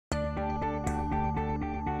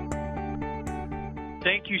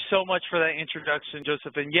Thank you so much for that introduction,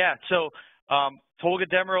 Joseph. And yeah, so Tolga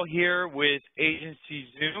Demirel here with Agency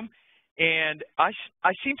Zoom, and I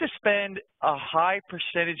seem to spend a high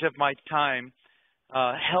percentage of my time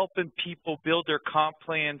helping people build their comp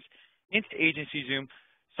plans into Agency Zoom.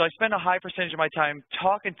 So I spend a high percentage of my time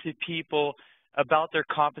talking to people about their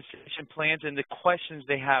compensation plans and the questions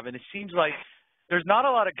they have. And it seems like there's not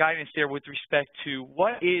a lot of guidance there with respect to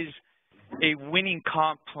what is a winning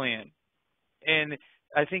comp plan. And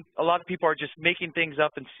I think a lot of people are just making things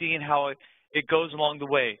up and seeing how it goes along the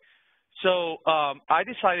way. So I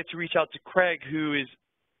decided to reach out to Craig, who is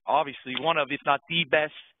obviously one of, if not the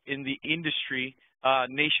best in the industry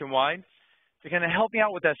nationwide, to kind of help me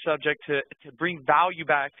out with that subject, to bring value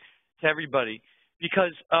back to everybody.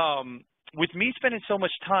 Because with me spending so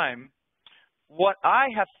much time, what I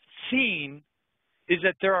have seen is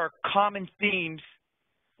that there are common themes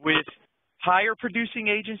with higher producing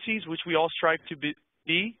agencies, which we all strive to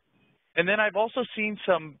be. And then I've also seen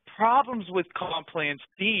some problems with comp plans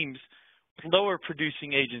themes with lower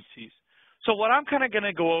producing agencies. So what I'm kind of going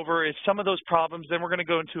to go over is some of those problems. Then we're going to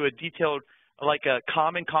go into a detailed, like a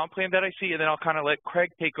common comp plan that I see, and then I'll kind of let Craig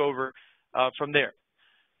take over from there.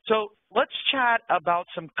 So let's chat about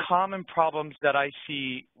some common problems that I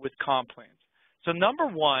see with comp plans. So number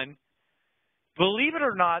one, believe it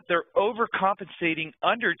or not, they're overcompensating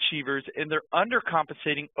underachievers and they're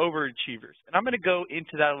undercompensating overachievers. And I'm going to go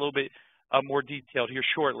into that a little bit more detailed here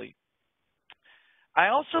shortly. I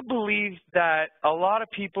also believe that a lot of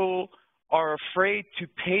people are afraid to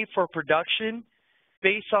pay for production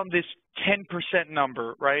based on this 10%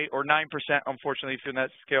 number, right? Or 9%, unfortunately, if you're in that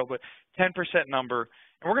scale, but 10% number.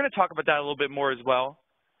 And we're going to talk about that a little bit more as well.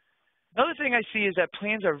 Another thing I see is that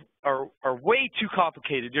plans are way too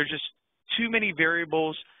complicated. They're just too many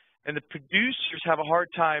variables, and the producers have a hard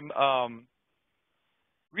time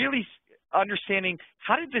really understanding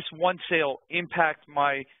how did this one sale impact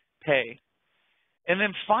my pay. And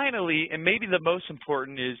then finally, and maybe the most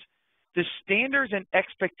important, is the standards and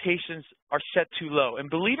expectations are set too low. And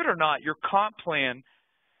believe it or not, your comp plan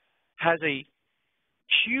has a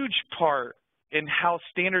huge part in how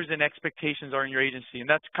standards and expectations are in your agency. And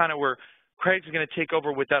that's kind of where Craig's going to take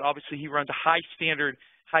over with that. Obviously, he runs a high standard,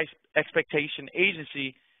 high expectation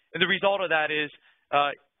agency. And the result of that is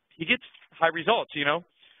he gets high results, you know.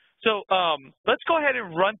 So let's go ahead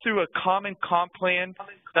and run through a common comp plan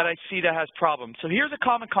that I see that has problems. So here's a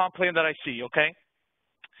common comp plan that I see, okay?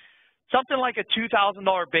 Something like a $2,000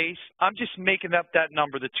 base. I'm just making up that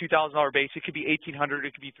number, the $2,000 base. It could be $1,800,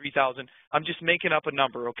 it could be $3,000. I'm just making up a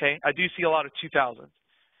number, okay? I do see a lot of 2000s.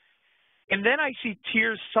 And then I see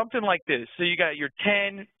tiers something like this. So you got your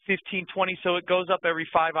 10, 15, 20, so it goes up every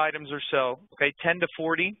 5 items or so, okay, 10 to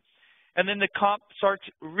 40. And then the comp starts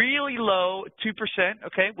really low, 2%,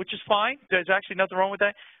 okay, which is fine. There's actually nothing wrong with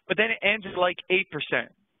that. But then it ends at like 8%,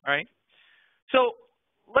 all right? So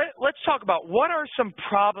let's talk about what are some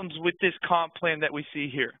problems with this comp plan that we see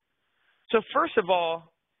here. So first of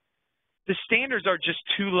all, the standards are just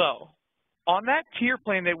too low. On that tier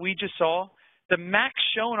plan that we just saw, the max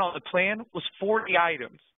shown on the plan was 40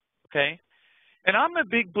 items, okay? And I'm a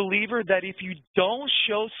big believer that if you don't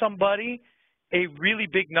show somebody a really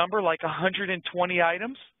big number, like 120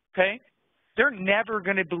 items, okay, they're never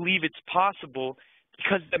going to believe it's possible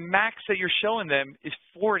because the max that you're showing them is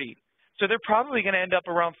 40. So they're probably going to end up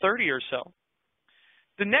around 30 or so.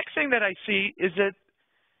 The next thing that I see is that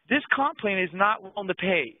this comp plan is not willing to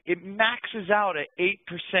pay. It maxes out at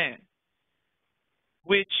 8%,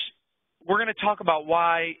 which we're going to talk about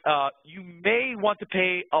why you may want to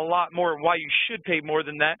pay a lot more and why you should pay more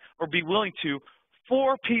than that or be willing to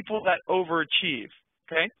for people that overachieve,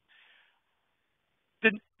 okay?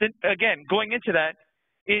 Then again, going into that,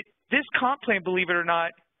 this comp plan, believe it or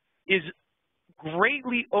not, is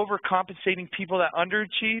greatly overcompensating people that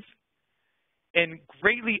underachieve and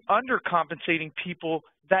greatly undercompensating people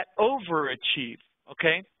that overachieve,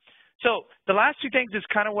 okay? So the last two things is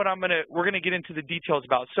kind of what we're gonna get into the details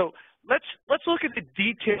about. So let's look at the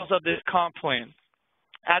details of this comp plan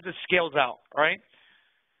as it scales out, all right?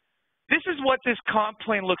 This is what this comp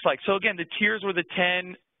plan looks like. So again, the tiers were the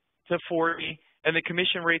 10 to 40 and the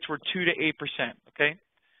commission rates were 2 to 8%, okay?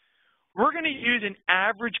 We're gonna use an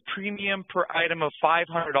average premium per item of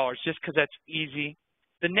 $500 just because that's easy.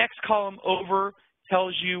 The next column over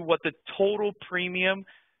tells you what the total premium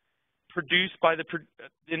produced by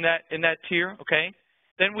in that tier, okay?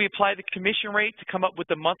 Then we apply the commission rate to come up with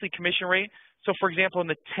the monthly commission rate. So for example, in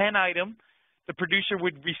the 10 item, the producer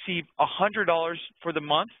would receive $100 for the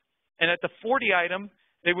month, and at the 40 item,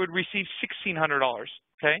 they would receive $1,600,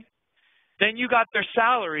 okay? Then you got their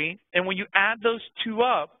salary, and when you add those two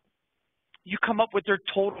up, you come up with their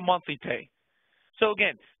total monthly pay. So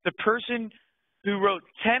again, the person who wrote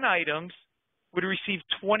 10 items would receive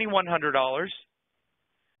 $2,100,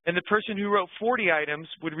 and the person who wrote 40 items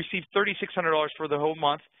would receive $3,600 for the whole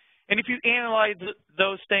month. And if you analyze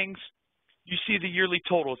those things, you see the yearly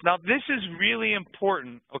totals. Now, this is really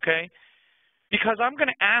important, okay, because I'm going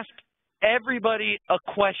to ask everybody a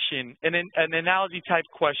question, an analogy type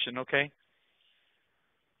question, okay?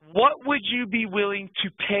 What would you be willing to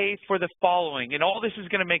pay for the following? And all this is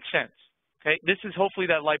going to make sense, okay? This is hopefully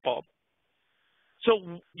that light bulb.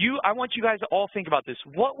 So I want you guys to all think about this.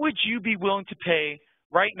 What would you be willing to pay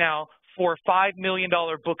right now for a $5 million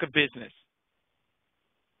book of business?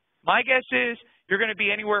 My guess is you're going to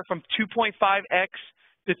be anywhere from 2.5x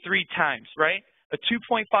to 3 times, right? A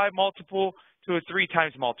 2.5 multiple to a 3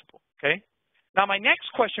 times multiple, okay? Now, my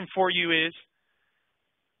next question for you is,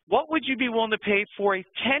 what would you be willing to pay for a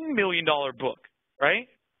 $10 million book, right?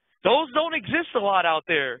 Those don't exist a lot out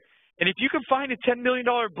there. And if you can find a $10 million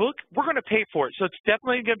book, we're going to pay for it. So it's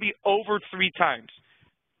definitely going to be over 3 times,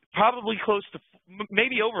 probably close to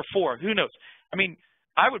maybe over 4. Who knows? I mean,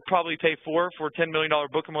 I would probably pay 4 for a $10 million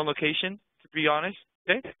book in one location, to be honest.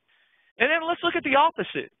 Okay? And then let's look at the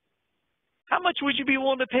opposite. How much would you be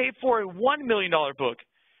willing to pay for a $1 million book?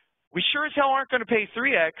 We sure as hell aren't going to pay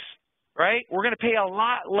 3x, right? We're going to pay a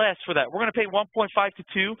lot less for that. We're going to pay 1.5 to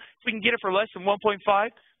 2. If we can get it for less than 1.5,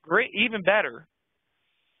 great, even better.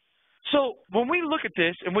 So when we look at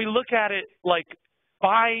this and we look at it like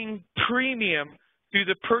buying premium through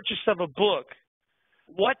the purchase of a book,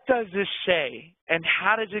 what does this say and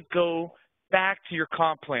how does it go back to your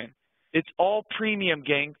comp plan? It's all premium,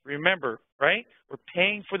 gang. Remember, right? We're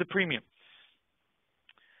paying for the premium.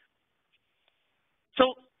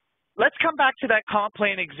 So let's come back to that comp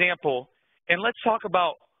plan example and let's talk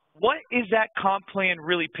about what is that comp plan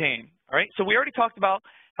really paying, all right? So we already talked about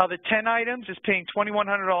how the 10 items is paying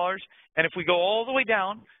 $2,100, and if we go all the way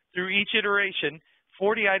down through each iteration,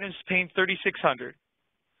 40 items is paying $3,600.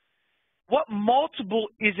 What multiple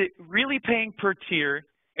is it really paying per tier,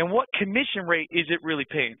 and what commission rate is it really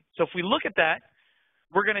paying? So if we look at that,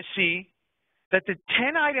 we're going to see that the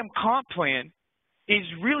 10-item comp plan is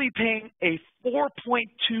really paying a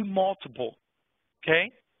 4.2 multiple, okay?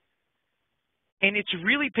 And it's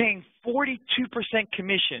really paying 42%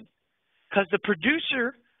 commission because the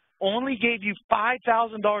producer only gave you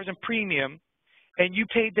 $5,000 in premium and you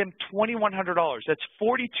paid them $2,100. That's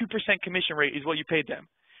 42% commission rate is what you paid them.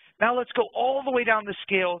 Now let's go all the way down the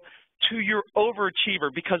scale to your overachiever,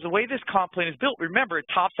 because the way this comp plan is built, remember, it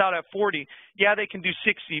tops out at 40. Yeah, they can do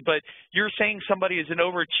 60, but you're saying somebody is an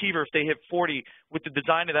overachiever if they hit 40 with the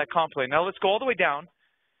design of that comp plan. Now let's go all the way down,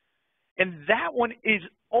 and that one is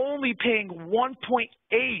only paying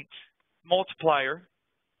 1.8 multiplier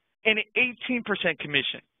and an 18%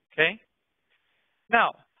 commission, okay?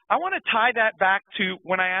 Now, I want to tie that back to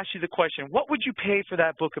when I asked you the question, what would you pay for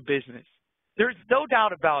that book of business? There's no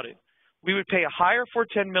doubt about it. We would pay a higher for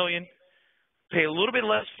 $10 million, pay a little bit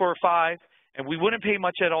less for 5, and we wouldn't pay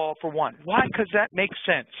much at all for 1. Why? Because that makes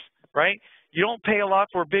sense, right? You don't pay a lot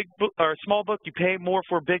for a big book or a small book. You pay more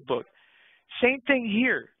for a big book. Same thing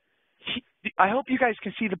here. I hope you guys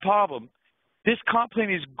can see the problem. This comp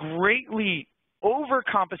plan is greatly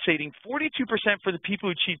overcompensating 42% for the people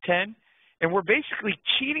who achieve 10, and we're basically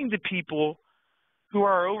cheating the people who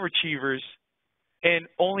are overachievers and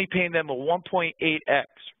only paying them a 1.8x.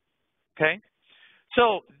 Okay,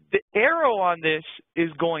 so the arrow on this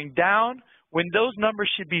is going down when those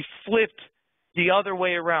numbers should be flipped the other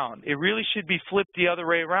way around. It really should be flipped the other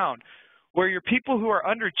way around, where your people who are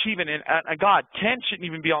underachieving, and God, 10 shouldn't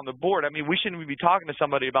even be on the board. I mean, we shouldn't even be talking to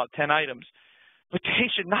somebody about 10 items, but they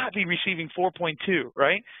should not be receiving 4.2,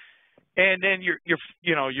 right? And then your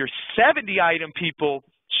 70 item people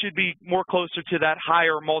should be more closer to that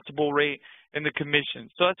higher multiple rate in the commission.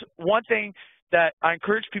 So that's one thing that I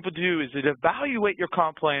encourage people to do, is to evaluate your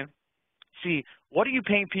comp plan, see what are you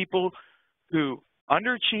paying people who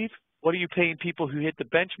underachieve, what are you paying people who hit the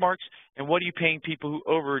benchmarks, and what are you paying people who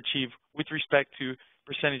overachieve with respect to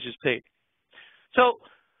percentages paid. So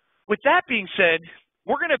with that being said,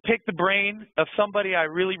 we're going to pick the brain of somebody I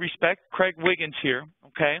really respect, Craig Wiggins here,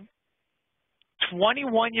 okay?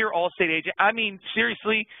 21-year Allstate agent. I mean,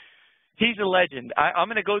 seriously, he's a legend. I'm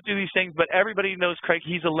going to go through these things, but everybody knows Craig.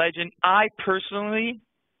 He's a legend. I personally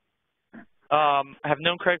have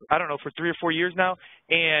known Craig, I don't know, for 3 or 4 years now,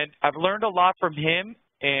 and I've learned a lot from him,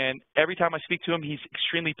 and every time I speak to him, he's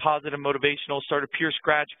extremely positive, motivational, started pure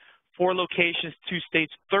scratch, 4 locations, 2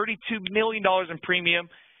 states, $32 million in premium,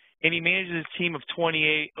 and he manages a team of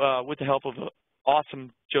 28 with the help of an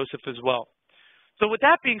awesome Joseph as well. So with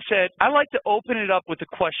that being said, I'd like to open it up with a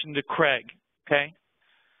question to Craig, Okay.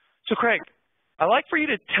 So, Craig, I'd like for you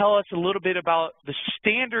to tell us a little bit about the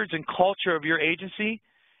standards and culture of your agency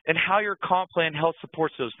and how your comp plan helps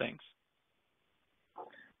support those things.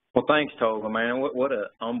 Well, thanks, Tolga, man. What an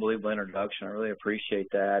unbelievable introduction. I really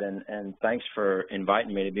appreciate that, and thanks for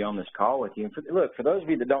inviting me to be on this call with you. And look, for those of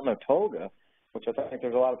you that don't know Tolga, which I think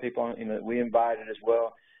there's a lot of people that we invited as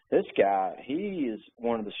well, this guy, he is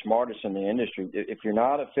one of the smartest in the industry. If you're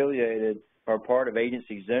not affiliated or part of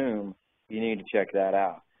Agency Zoom, you need to check that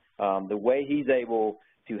out. The way he's able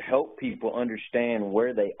to help people understand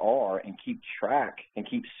where they are and keep track and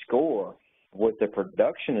keep score of what the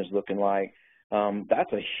production is looking like,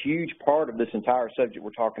 that's a huge part of this entire subject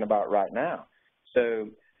we're talking about right now. So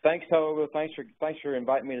thanks, Tolga. Thanks for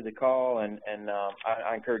inviting me to the call, and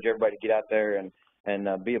I encourage everybody to get out there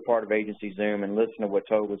and be a part of Agency Zoom and listen to what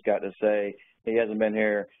Tolga's got to say. He hasn't been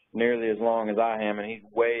here nearly as long as I am, and he's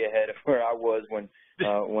way ahead of where I was when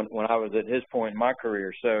I was at his point in my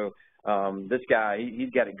career. So this guy,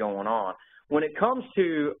 he's got it going on. When it comes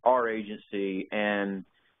to our agency and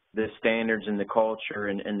the standards and the culture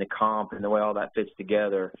and the comp and the way all that fits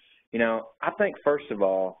together, I think, first of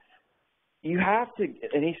all, you have to,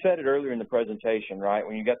 and he said it earlier in the presentation, right,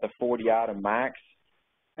 when you got the 40-item max,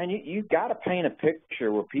 and you've got to paint a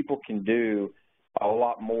picture where people can do a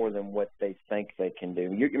lot more than what they think they can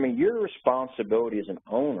do. Your responsibility as an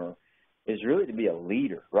owner is really to be a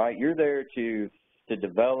leader, right? You're there to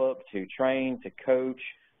develop, to train, to coach,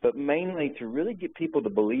 but mainly to really get people to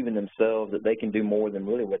believe in themselves that they can do more than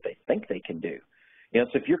really what they think they can do. So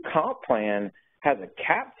if your comp plan has a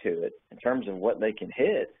cap to it in terms of what they can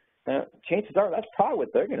hit, chances are that's probably what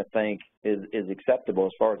they're going to think is acceptable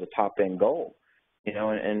as far as a top-end goal.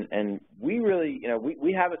 And we really,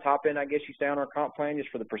 we have a top-end, I guess you say, on our comp plan just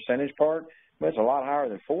for the percentage part, but it's a lot higher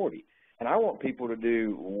than 40. And I want people to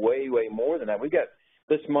do way, way more than that. We've got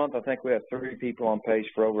this month, I think we have 3 people on pace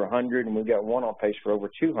for over 100, and we've got 1 on pace for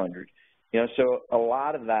over 200. So a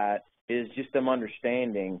lot of that is just them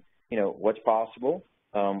understanding, what's possible.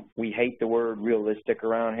 We hate the word realistic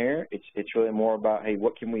around here. It's really more about, hey,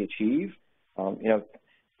 what can we achieve?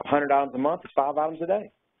 100 items a month is 5 items a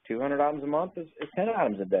day. 200 items a month is 10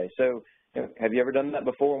 items a day. So have you ever done that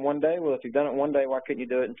before in one day? Well, if you've done it one day, why couldn't you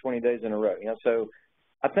do it in 20 days in a row? So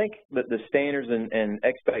I think that the standards and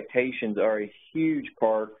expectations are a huge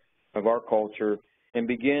part of our culture and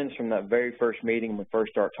begins from that very first meeting when we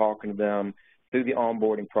first start talking to them through the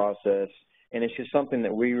onboarding process. And it's just something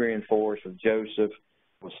that we reinforce with Joseph,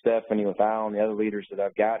 with Stephanie, with Al, and the other leaders that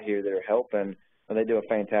I've got here that are helping. And they do a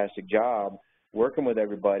fantastic job working with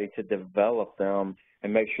everybody to develop them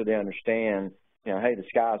and make sure they understand, hey, the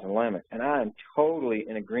sky's the limit. And I am totally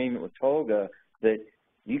in agreement with Tolga that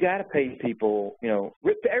you got to pay people,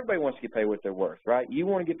 everybody wants to get paid what they're worth, right? You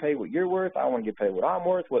want to get paid what you're worth. I want to get paid what I'm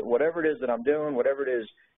worth, whatever it is that I'm doing, whatever it is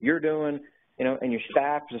you're doing, and your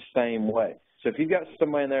staff is the same way. So if you've got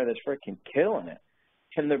somebody in there that's freaking killing it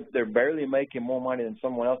and they're barely making more money than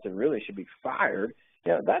someone else that really should be fired,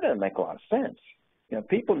 that doesn't make a lot of sense.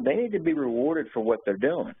 People, they need to be rewarded for what they're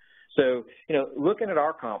doing. So, looking at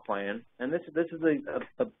our comp plan, and this is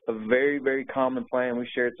a very, very common plan. We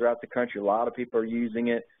share it throughout the country. A lot of people are using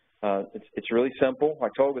it. It's really simple.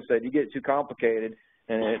 Like Tolga said, you get it too complicated,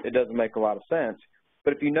 and it doesn't make a lot of sense.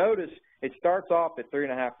 But if you notice, it starts off at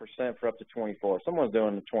 3.5% for up to 24. If someone's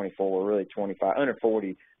doing the 24 or really 25, under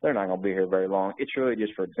 40, they're not going to be here very long. It's really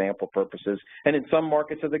just for example purposes. And in some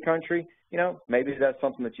markets of the country, maybe that's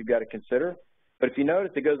something that you've got to consider. But if you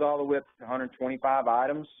notice, it goes all the way up to 125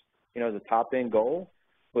 items. As a top-end goal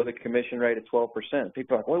with a commission rate of 12%.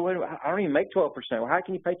 People are like, wait, I don't even make 12%. Well, how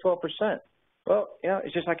can you pay 12%? Well,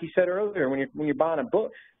 it's just like you said earlier, when you're buying a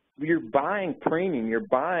book, you're buying premium. You're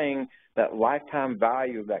buying that lifetime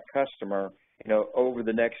value of that customer, over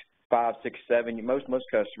the next 5, 6, 7, most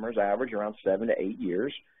customers average around 7 to 8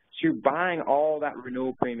 years. So you're buying all that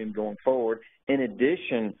renewal premium going forward in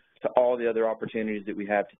addition to all the other opportunities that we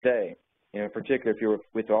have today. In particular, if you're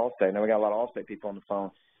with Allstate. Now, we got a lot of Allstate people on the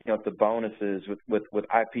phone. With the bonuses, with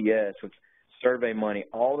IPS, with survey money,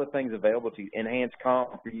 all the things available to you, enhanced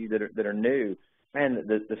comp for you that are new. Man,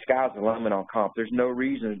 the sky's the limit on comp. There's no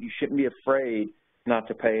reason. You shouldn't be afraid not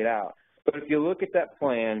to pay it out. But if you look at that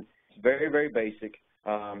plan, it's very, very basic.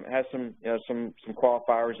 It has some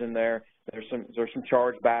qualifiers in there. There's some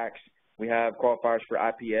chargebacks. We have qualifiers for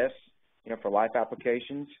IPS, for life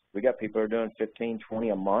applications. We got people who are doing 15, 20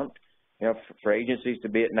 a month. For agencies to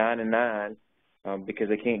be at 9 and 9. Because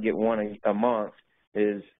they can't get one a month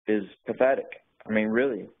is pathetic.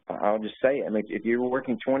 Really, I'll just say it. If you're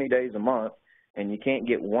working 20 days a month and you can't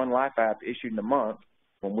get one life app issued in a month,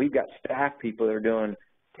 when we've got staff people that are doing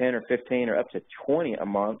 10 or 15 or up to 20 a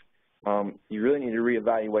month, you really need to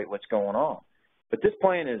reevaluate what's going on. But this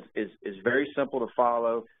plan is very simple to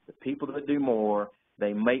follow. The people that do more,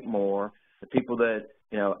 they make more. The people that,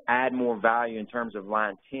 add more value in terms of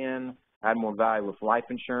line 10, add more value with life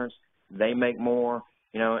insurance, they make more,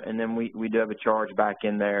 and then we do have a charge back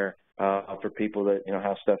in there for people that,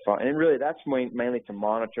 have stuff on. And really that's mainly to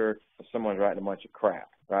monitor if someone's writing a bunch of crap,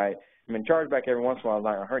 right? I mean, chargeback every once in a while is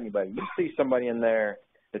not going to hurt anybody. You see somebody in there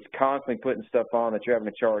that's constantly putting stuff on that you're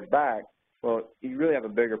having to charge back, well, you really have a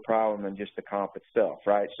bigger problem than just the comp itself,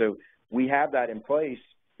 right? So we have that in place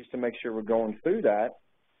just to make sure we're going through that,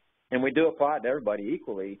 and we do apply it to everybody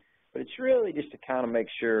equally, but it's really just to kind of make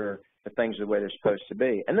sure the things are the way they're supposed to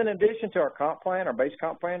be. And then in addition to our comp plan, our base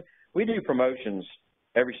comp plan, we do promotions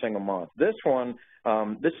every single month. This one,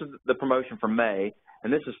 this is the promotion for May,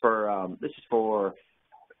 and this is for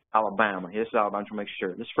Alabama. This is Alabama, to make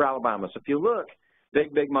sure. This is for Alabama. So if you look,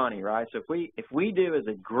 big money, right? So if we do as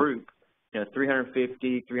a group,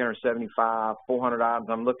 350, 375, 400 items,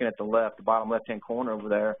 I'm looking at the bottom left-hand corner over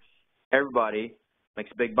there, everybody makes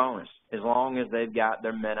a big bonus as long as they've got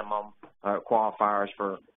their minimum qualifiers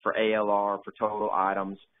for ALR, for total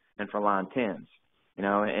items, and for line 10s. And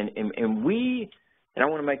I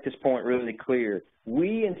want to make this point really clear.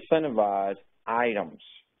 We incentivize items,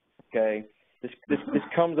 okay? This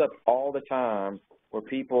comes up all the time where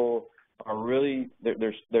people are really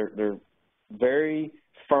they're very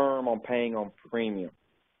firm on paying on premium.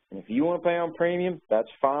 And if you want to pay on premium, that's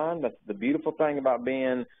fine. That's the beautiful thing about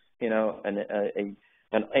being,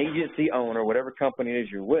 an agency owner, whatever company it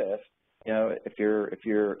is you're with. If you're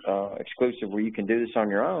exclusive where you can do this on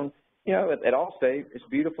your own, at Allstate, it's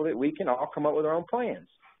beautiful that we can all come up with our own plans.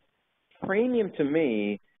 Premium to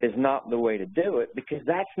me is not the way to do it because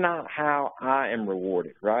that's not how I am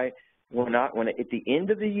rewarded, right? When at the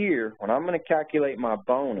end of the year, when I'm going to calculate my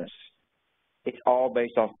bonus, it's all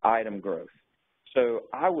based off item growth. So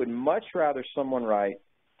I would much rather someone write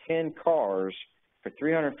 10 cars for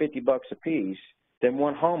 $350 a piece than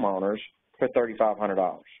one homeowners for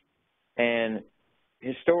 $3,500. And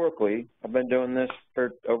historically, I've been doing this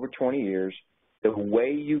for over 20 years. The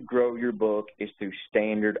way you grow your book is through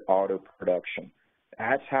standard auto production.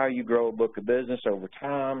 That's how you grow a book of business over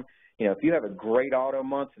time. If you have a great auto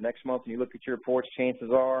month, the next month and you look at your reports, chances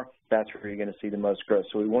are that's where you're going to see the most growth.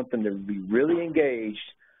 So we want them to be really engaged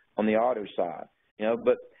on the auto side.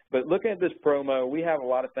 But looking at this promo, we have a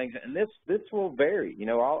lot of things, and this will vary.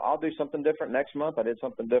 I'll do something different next month. I did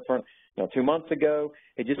something different 2 months ago.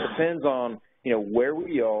 It just depends on where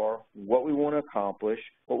we are, what we want to accomplish,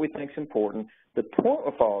 what we think is important. The point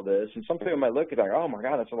with all this, and some people might look at it like, oh my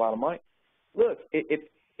God, that's a lot of money. Look,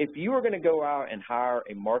 if you were going to go out and hire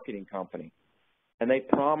a marketing company and they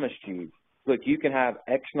promised you, look, you can have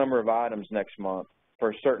X number of items next month for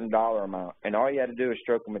a certain dollar amount, and all you had to do is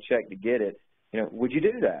stroke them a check to get it, would you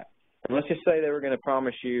do that? And let's just say they were going to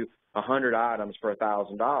promise you 100 items for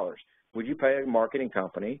 $1,000. Would you pay a marketing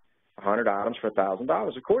company 100 items for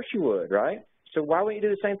 $1,000? Of course you would, right? So why wouldn't you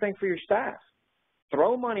do the same thing for your staff?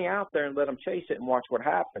 Throw money out there and let them chase it and watch what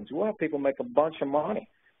happens. We'll have people make a bunch of money,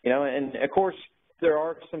 and of course there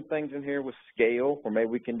are some things in here with scale where maybe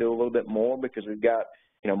we can do a little bit more because we've got,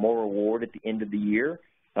 more reward at the end of the year.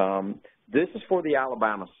 This is for the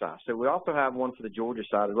Alabama side. So we also have one for the Georgia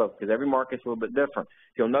side as well because every market's a little bit different.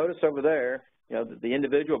 You'll notice over there, the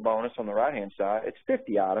individual bonus on the right-hand side, it's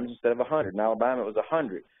 50 items instead of 100. In Alabama, it was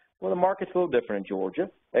 100. Well, the market's a little different in Georgia.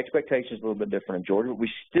 Expectations a little bit different in Georgia. But we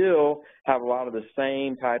still have a lot of the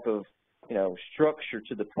same type of, structure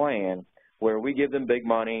to the plan where we give them big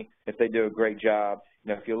money if they do a great job.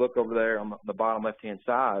 If you look over there on the bottom left-hand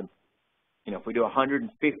side, if we do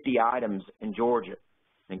 150 items in Georgia,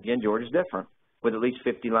 and again, Georgia's different, with at least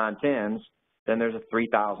 50 line 10s, then there's a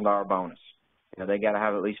 $3,000 bonus. They got to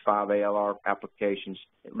have at least 5 ALR applications,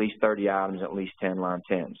 at least 30 items, at least 10 line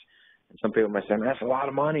 10s. And some people may say, man, that's a lot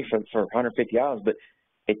of money for 150 items. But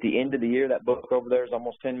at the end of the year, that book over there is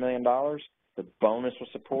almost $10 million. The bonus was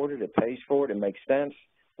supported. It pays for it. It makes sense.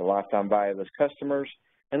 The lifetime value of those customers.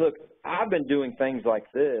 And, look, I've been doing things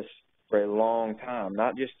like this for a long time,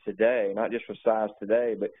 not just today, not just for size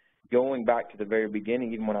today, but going back to the very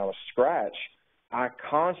beginning, even when I was scratch, I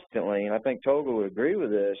constantly, and I think Tolga would agree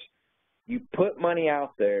with this, you put money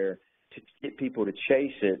out there to get people to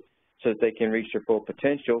chase it so that they can reach their full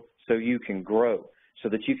potential so you can grow, so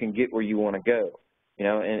that you can get where you want to go.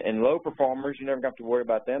 And low performers, you never have to worry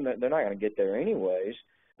about them. They're not going to get there anyways.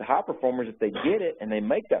 The high performers, if they get it and they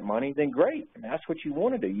make that money, then great. I mean, that's what you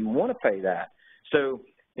want to do. You want to pay that. So,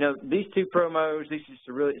 these two promos, this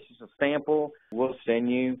is a sample. We'll send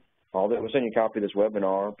you we'll send you a copy of this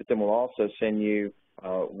webinar, but then we'll also send you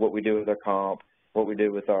what we do with our comp. what we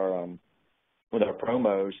do with our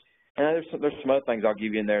promos. And there's some other things I'll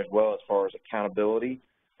give you in there as well as far as accountability.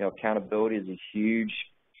 Accountability is a huge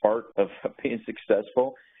part of being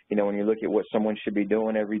successful. When you look at what someone should be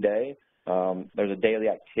doing every day, there's a daily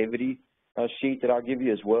activity sheet that I'll give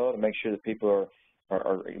you as well to make sure that people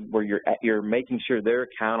are where you're making sure they're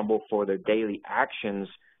accountable for their daily actions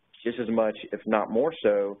just as much, if not more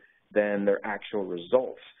so, than their actual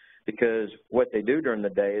results. Because what they do during the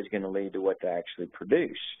day is going to lead to what they actually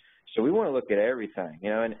produce. So we want to look at everything,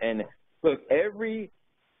 and look, every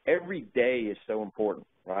day is so important,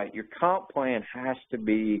 right? Your comp plan has to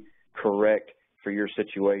be correct for your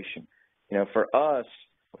situation. For us,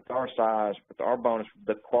 with our size, with our bonus,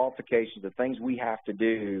 the qualifications, the things we have to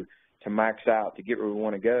do to max out, to get where we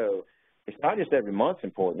want to go, it's not just every month's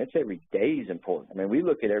important. It's every day is important. I mean, we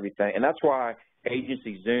look at everything, and that's why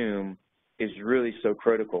Agency Zoom is really so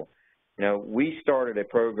critical. We started a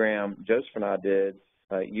program, Joseph and I did,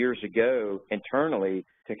 years ago internally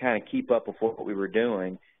to kind of keep up with what we were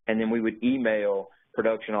doing, and then we would email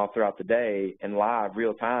production all throughout the day and live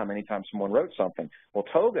real time anytime someone wrote something. Well,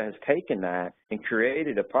 Tolga has taken that and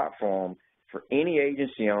created a platform for any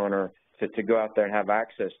agency owner to go out there and have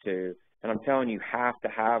access to, and I'm telling you, have to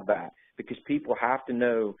have that because people have to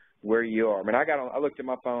know where you are. I mean, I looked at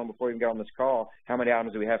my phone before we even got on this call, how many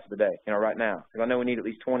items do we have for the day, right now, because I know we need at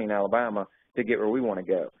least 20 in Alabama to get where we want to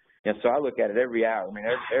go. And so I look at it every hour. I mean,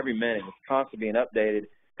 every minute. It's constantly being updated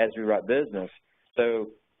as we write business. So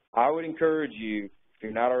I would encourage you, if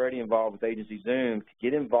you're not already involved with Agency Zoom, to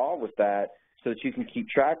get involved with that so that you can keep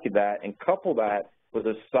track of that and couple that with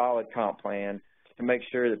a solid comp plan to make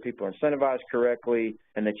sure that people are incentivized correctly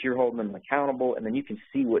and that you're holding them accountable, and then you can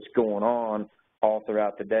see what's going on all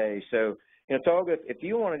throughout the day. So, Tolga, if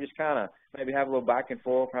you want to just kind of maybe have a little back and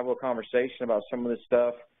forth, have a little conversation about some of this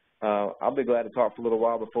stuff, I'll be glad to talk for a little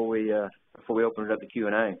while before we open it up to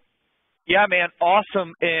Q&A. Yeah, man,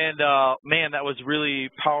 awesome. And, man, that was really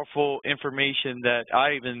powerful information that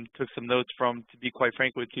I even took some notes from, to be quite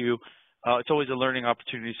frank with you. It's always a learning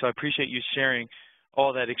opportunity, so I appreciate you sharing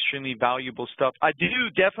all that extremely valuable stuff. I do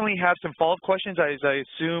definitely have some follow-up questions, as I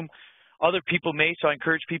assume other people may, so I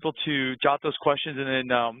encourage people to jot those questions. And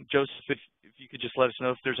then, Joseph, if you could just let us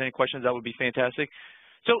know if there's any questions, that would be fantastic.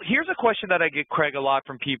 So here's a question that I get, Craig, a lot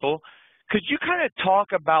from people. Could you kind of talk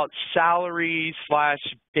about salary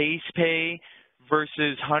 / base pay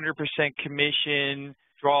versus 100% commission,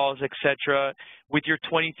 draws, et cetera, with your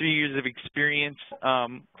 23 years of experience?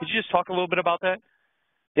 Could you just talk a little bit about that?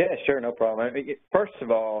 Yeah, sure, no problem. I mean, first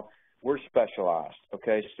of all, we're specialized,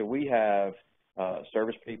 okay? So we have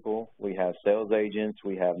service people, we have sales agents,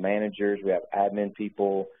 we have managers, we have admin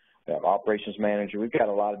people, we have operations manager. We've got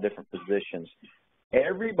a lot of different positions.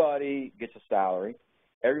 Everybody gets a salary.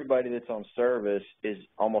 Everybody that's on service is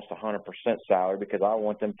almost 100% salary because I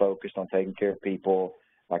want them focused on taking care of people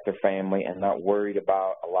like their family and not worried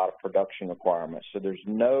about a lot of production requirements. So there's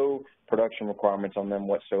no production requirements on them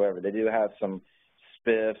whatsoever. They do have some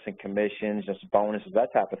spiffs and commissions and some bonuses,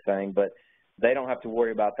 that type of thing, but they don't have to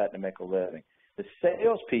worry about that to make a living. The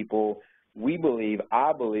salespeople,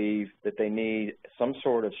 I believe that they need some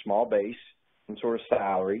sort of small base, some sort of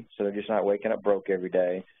salary, so they're just not waking up broke every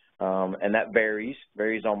day. And that varies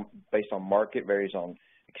based on market, varies on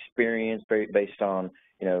experience, based on,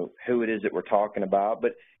 who it is that we're talking about,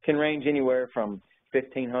 but can range anywhere from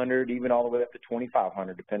 $1,500 even all the way up to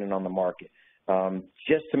 $2,500 depending on the market.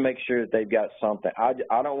 Just to make sure that they've got something. I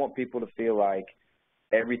don't want people to feel like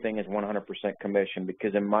everything is 100% commission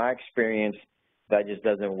because in my experience, that just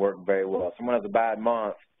doesn't work very well. If someone has a bad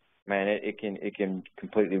month, man, it can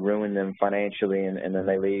completely ruin them financially, and then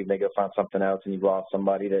they leave, they go find something else, and you've lost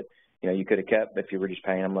somebody that, you could have kept if you were just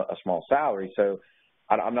paying them a small salary. So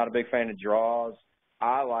I'm not a big fan of draws.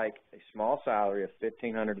 I like a small salary of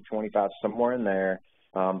 $1,500 to $2,500, somewhere in there,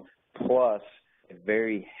 plus a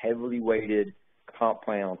very heavily weighted comp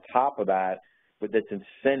plan on top of that, but that's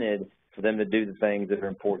incented for them to do the things that are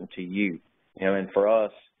important to you. And for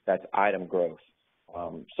us, that's item growth.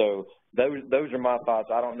 So those are my thoughts.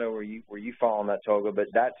 I don't know where you fall on that, Tolga, but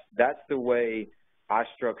that's the way I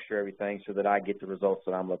structure everything so that I get the results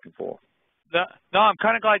that I'm looking for. No, I'm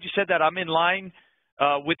kind of glad you said that. I'm in line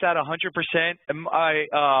with that 100%.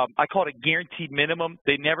 I call it a guaranteed minimum.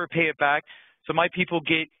 They never pay it back. So my people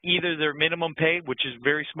get either their minimum pay, which is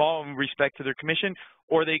very small in respect to their commission,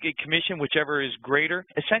 or they get commission, whichever is greater.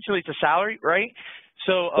 Essentially, it's a salary, right?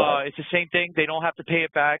 So it's the same thing. They don't have to pay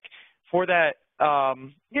it back. For that,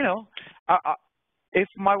 if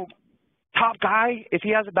my top guy, if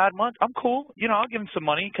he has a bad month, I'm cool. I'll give him some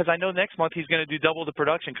money because I know next month he's going to do double the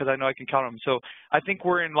production because I know I can count him. So I think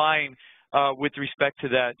we're in line with respect to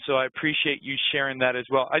that. So I appreciate you sharing that as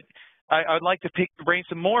well. I'd like to pick your brain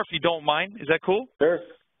some more if you don't mind. Is that cool?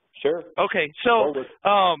 Sure. Okay, so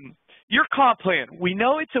your comp plan, we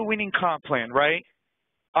know it's a winning comp plan, right?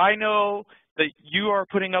 I know that you are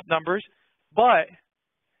putting up numbers, but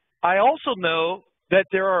I also know that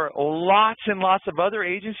there are lots and lots of other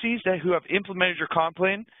agencies who have implemented your comp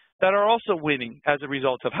plan that are also winning as a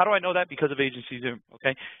result of. How do I know that? Because of Agency Zoom,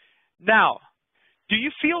 okay? Now, do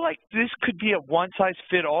you feel like this could be a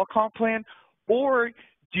one-size-fit-all comp plan, or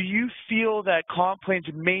do you feel that comp plans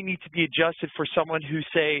may need to be adjusted for someone who,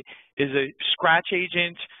 say, is a scratch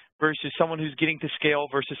agent versus someone who's getting to scale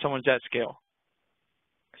versus someone's at scale?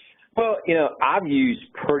 Well, I've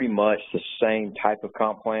used pretty much the same type of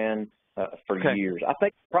comp plan for years. I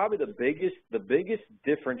think probably the biggest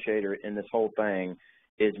differentiator in this whole thing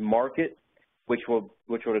is market, which will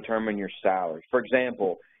determine your salary. For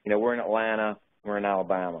example, we're in Atlanta, we're in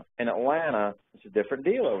Alabama. In Atlanta, it's a different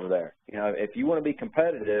deal over there. If you want to be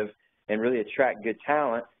competitive and really attract good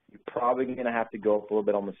talent, you're probably going to have to go up a little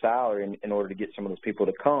bit on the salary in order to get some of those people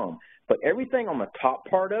to come. But everything on the top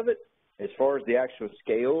part of it, as far as the actual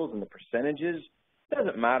scales and the percentages, it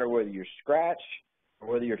doesn't matter whether you're scratch or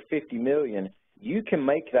whether you're 50 million, you can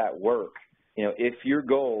make that work. If your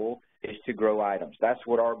goal is to grow items. That's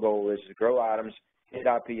what our goal is, to grow items, hit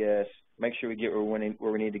IPS, make sure we get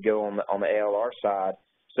where we need to go on the ALR side.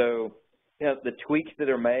 So, the tweaks that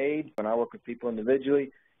are made when I work with people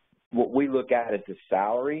individually, what we look at is the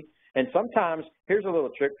salary. And sometimes, here's a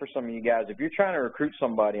little trick for some of you guys. If you're trying to recruit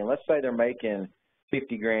somebody, and let's say they're making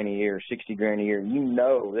 $50,000 a year, $60,000 a year,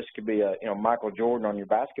 this could be a Michael Jordan on your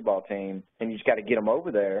basketball team, and you just got to get them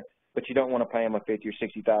over there, but you don't want to pay them a $50,000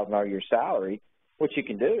 or $60,000 a year salary. What you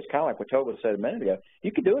can do is kind of like what Tolga said a minute ago.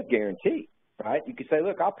 You can do a guarantee, right? You can say,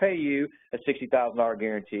 look, I'll pay you a $60,000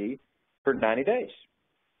 guarantee for 90 days,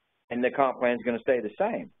 and the comp plan is going to stay the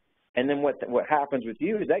same. And then what happens with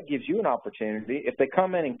you is that gives you an opportunity. If they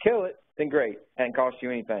come in and kill it, then great. It hasn't cost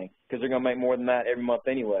you anything because they're going to make more than that every month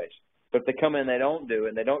anyways. But if they come in and they don't do it,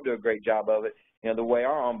 and they don't do a great job of it, the way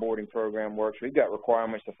our onboarding program works, we've got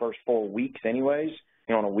requirements the first 4 weeks anyways,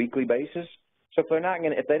 on a weekly basis. So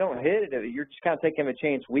if they don't hit it, you're just kind of taking a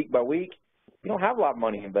chance week by week. You don't have a lot of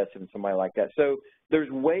money invested in somebody like that. So there's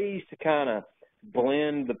ways to kind of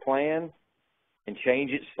blend the plan and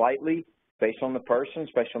change it slightly based on the person,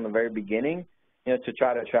 especially on the very beginning, to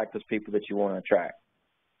try to attract those people that you want to attract.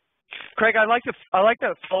 Craig, I'd like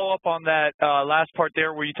to follow up on that last part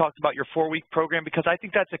there where you talked about your 4-week program, because I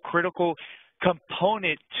think that's a critical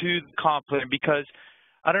component to the comp plan. Because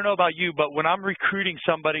I don't know about you, but when I'm recruiting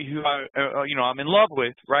somebody who I'm in love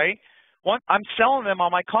with, right? I'm selling them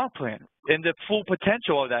on my comp plan and the full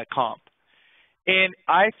potential of that comp. And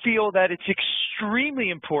I feel that it's extremely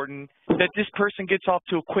important that this person gets off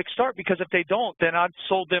to a quick start, because if they don't, then I've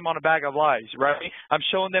sold them on a bag of lies, right? I'm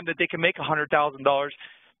showing them that they can make $100,000,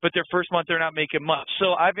 but their first month they're not making much.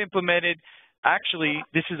 So I've implemented, actually,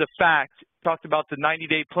 this is a fact, talked about the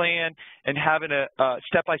 90-day plan and having a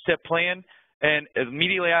step-by-step plan. And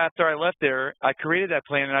immediately after I left there, I created that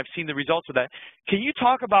plan, and I've seen the results of that. Can you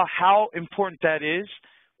talk about how important that is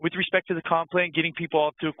with respect to the comp plan, getting people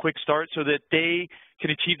off to a quick start so that they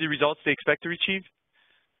can achieve the results they expect to achieve?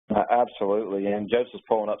 Absolutely. And Joseph's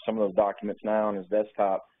pulling up some of those documents now on his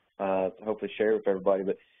desktop to hopefully share with everybody.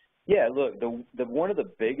 But, yeah, look, one of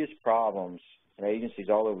the biggest problems in agencies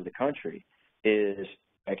all over the country is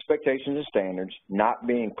expectations and standards not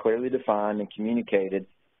being clearly defined and communicated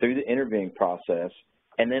through the interviewing process,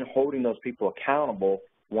 and then holding those people accountable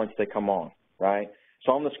once they come on, right?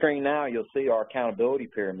 So on the screen now, you'll see our accountability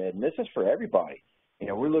pyramid, and this is for everybody.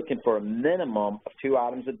 We're looking for a minimum of 2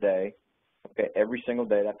 items a day, okay, every single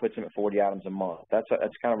day. That puts them at 40 items a month. That's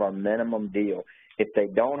kind of our minimum deal. If they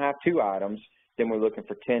don't have 2 items, then we're looking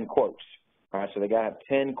for 10 quotes, all right? So they got to have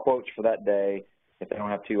 10 quotes for that day if they don't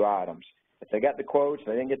have 2 items. If they got the quotes,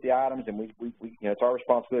 they didn't get the items, and we it's our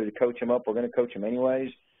responsibility to coach them up. We're going to coach them anyways.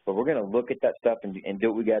 But we're going to look at that stuff and do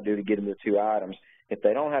what we got to do to get them to 2 items. If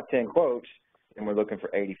they don't have 10 quotes, then we're looking for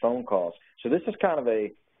 80 phone calls. So this is kind of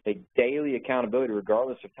a daily accountability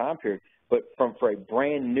regardless of time period. But for a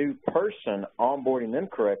brand new person, onboarding them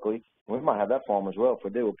correctly, we might have that form as well. If we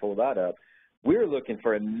do, we'll pull that up. We're looking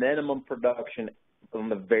for a minimum production on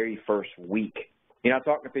the very first week. I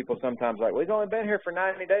talk to people sometimes like, we've only been here for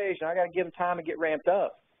 90 days, and I got to give them time to get ramped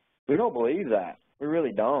up. We don't believe that. We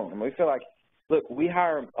really don't. And we feel like, look, we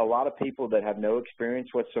hire a lot of people that have no experience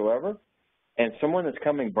whatsoever, and someone that's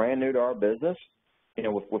coming brand new to our business,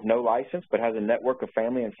 with no license but has a network of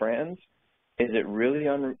family and friends, is it really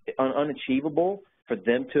unachievable for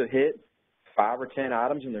them to hit 5 or 10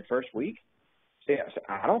 items in their first week? Yeah, so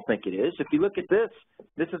I don't think it is. If you look at this,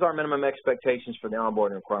 this is our minimum expectations for the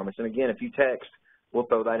onboarding requirements. And again, if you text, we'll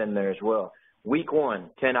throw that in there as well. Week 1,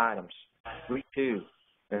 10 items. Week 2,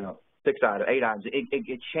 6 items, 8 items.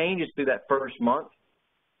 It changes through that first month,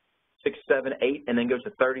 6, 7, 8, and then goes to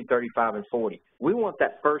 30, 35, and 40. We want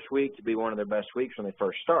that first week to be one of their best weeks when they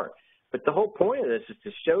first start. But the whole point of this is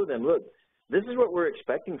to show them, look, this is what we're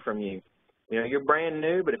expecting from you. You're brand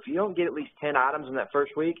new, but if you don't get at least 10 items in that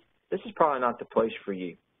first week, this is probably not the place for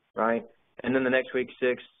you, right? And then the next week,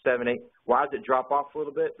 6, 7, 8. Why does it drop off a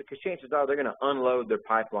little bit? Because chances are they're going to unload their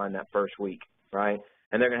pipeline that first week, right?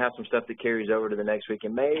 And they're going to have some stuff that carries over to the next week,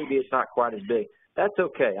 and maybe it's not quite as big. That's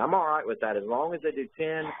okay. I'm all right with that. As long as they do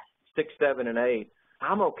 10, 6, 7, and 8,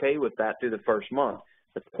 I'm okay with that through the first month.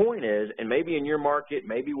 The point is, and maybe in your market,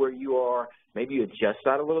 maybe where you are, maybe you adjust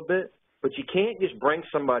that a little bit, but you can't just bring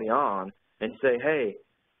somebody on and say, hey,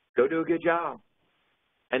 go do a good job.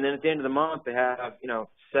 And then at the end of the month, they have,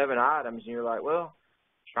 7 items, and you're like, well,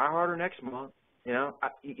 try harder next month.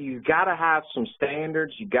 You got to have some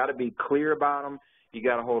standards. You got to be clear about them. You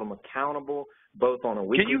got to hold them accountable, both on a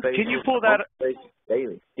weekly basis. Can you pull that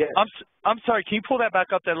daily? Yeah. I'm sorry. Can you pull that back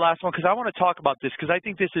up, that last one? Because I want to talk about this, because I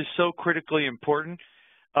think this is so critically important.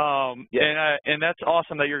 And that's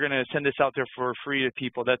awesome that you're going to send this out there for free to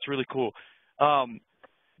people. That's really cool.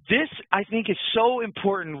 This, I think, is so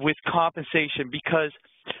important with compensation, because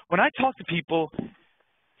when I talk to people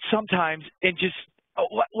sometimes, and just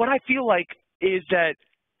what I feel like is that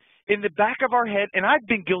in the back of our head, and I've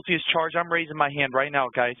been guilty as charged, I'm raising my hand right now,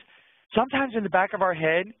 guys. Sometimes in the back of our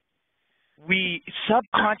head, we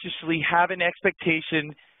subconsciously have an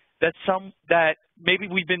expectation that maybe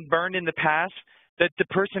we've been burned in the past, that the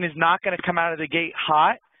person is not going to come out of the gate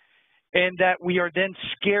hot, and that we are then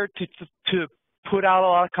scared to put out a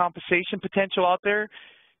lot of compensation potential out there,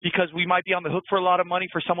 because we might be on the hook for a lot of money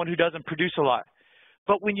for someone who doesn't produce a lot.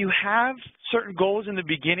 But when you have certain goals in the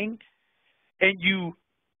beginning and you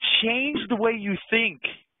change the way you think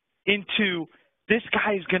into, this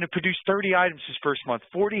guy is going to produce 30 items his first month,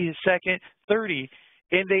 40 his second, 30,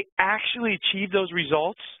 and they actually achieve those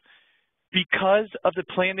results because of the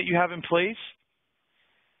plan that you have in place,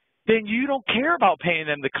 then you don't care about paying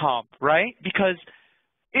them the comp, right? Because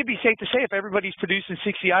it'd be safe to say if everybody's producing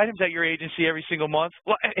 60 items at your agency every single month,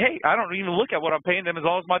 well, hey, I don't even look at what I'm paying them as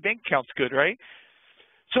long as my bank account's good, right?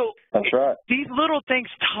 So that's right. These little things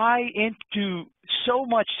tie into so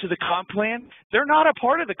much to the comp plan. They're not a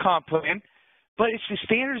part of the comp plan, but it's the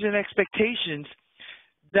standards and expectations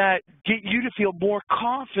that get you to feel more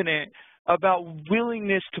confident about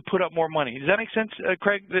willingness to put up more money. Does that make sense,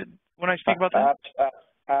 Craig, when I speak about that?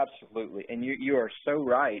 Absolutely. And you are so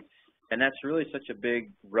right. And that's really such a big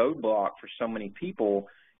roadblock for so many people.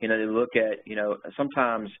 They look at,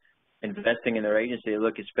 sometimes investing in their agency, they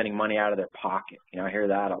look at spending money out of their pocket. I hear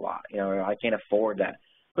that a lot. I can't afford that.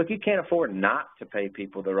 Look, you can't afford not to pay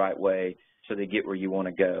people the right way so they get where you want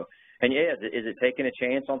to go. And, yeah, is it taking a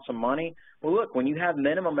chance on some money? Well, look, when you have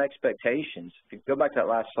minimum expectations, if you go back to that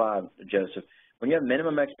last slide, Joseph, when you have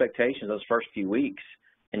minimum expectations those first few weeks,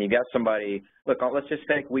 and you got somebody, look, let's just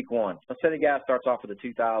take week 1. Let's say the guy starts off with a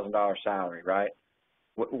 $2,000 salary, right?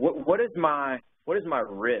 What is my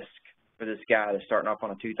risk for this guy that's starting off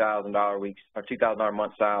on a $2,000 week or $2,000 a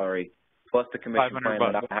month salary plus the commission plan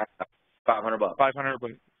that I have? $500.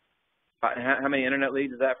 $500. How many internet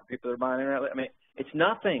leads is that for people that are buying internet leads? I mean, it's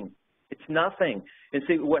nothing. It's nothing. And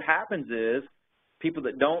see, what happens is people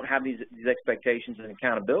that don't have these expectations and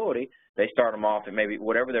accountability, they start them off at maybe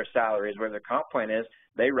whatever their salary is, whatever their comp plan is,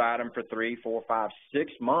 they ride them for 3, 4, 5,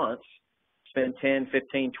 6 months, spend 10,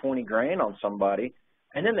 15, 20 grand on somebody,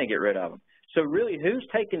 and then they get rid of them. So really, who's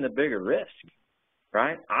taking the bigger risk,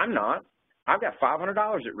 right? I'm not. I've got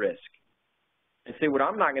 $500 at risk. And see, what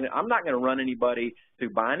I'm not going to run anybody through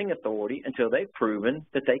binding authority until they've proven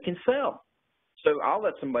that they can sell. So I'll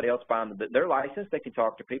let somebody else bind their license. They can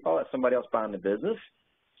talk to people. I'll let somebody else bind the business.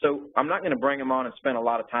 So I'm not going to bring them on and spend a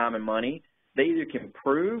lot of time and money. They either can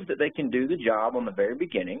prove that they can do the job on the very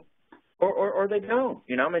beginning, or they don't.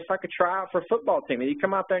 It's like a tryout for a football team. You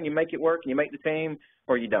come out there and you make it work and you make the team,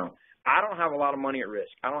 or you don't. I don't have a lot of money at risk.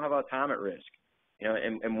 I don't have a lot of time at risk.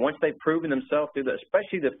 And once they've proven themselves through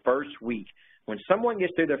especially the first week, when someone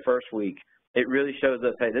gets through their first week, it really shows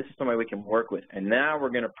us, hey, this is somebody we can work with. And now we're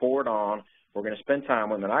going to pour it on. We're going to spend time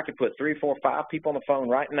with them. And I could put 3, 4, 5 people on the phone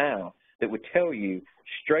right now that would tell you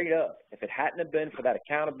straight up, if it hadn't have been for that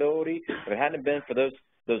accountability, if it hadn't have been for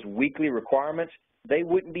those weekly requirements, they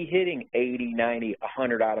wouldn't be hitting 80, 90,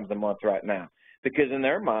 100 items a month right now. Because in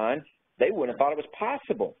their mind, they wouldn't have thought it was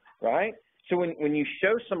possible, right? So when you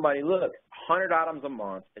show somebody, look, 100 items a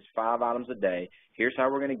month is 5 items a day. Here's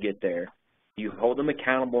how we're going to get there. you hold them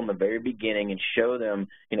accountable in the very beginning and show them,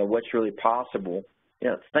 what's really possible,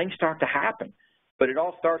 things start to happen. But it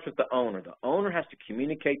all starts with the owner. The owner has to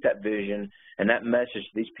communicate that vision and that message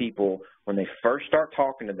to these people when they first start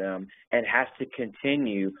talking to them, and has to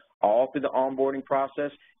continue all through the onboarding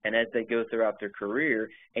process and as they go throughout their career.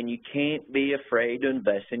 And you can't be afraid to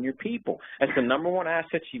invest in your people. That's the number one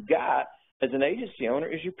asset you've got as an agency owner,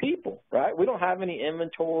 is your people, right? We don't have any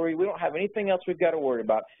inventory. We don't have anything else we've got to worry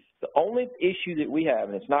about. The only issue that we have,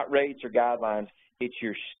 and it's not rates or guidelines, it's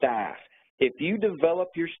your staff. If you develop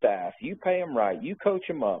your staff, you pay them right, you coach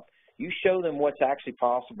them up, you show them what's actually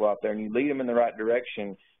possible out there, and you lead them in the right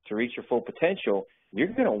direction to reach their full potential, you're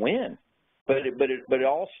going to win. But it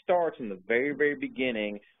all starts in the very, very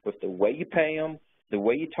beginning with the way you pay them, the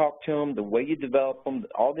way you talk to them, the way you develop them,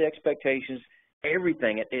 all the expectations,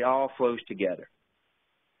 everything. It all flows together.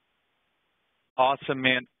 Awesome,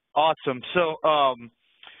 man. Awesome. So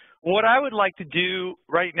what I would like to do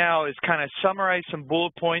right now is kind of summarize some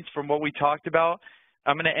bullet points from what we talked about.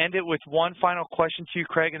 I'm going to end it with one final question to you,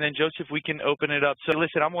 Craig, and then, Joseph, we can open it up. So,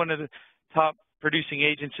 listen, I'm one of the top producing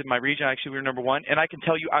agents in my region. Actually, we're number one. And I can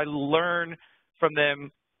tell you I learn from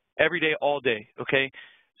them every day, all day, okay?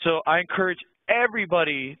 So I encourage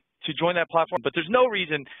everybody to join that platform. But there's no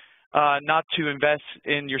reason not to invest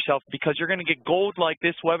in yourself, because you're going to get gold like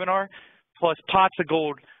this webinar, plus pots of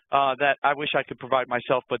gold that I wish I could provide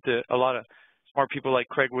myself, but a lot of smart people like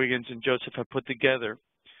Craig Wiggins and Joseph have put together.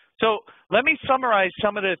 So let me summarize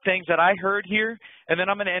some of the things that I heard here, and then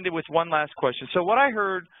I'm going to end it with one last question. So what I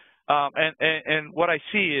heard and what I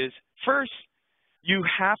see is, first, you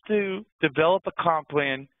have to develop a comp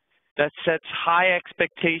plan that sets high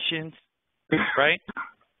expectations, right?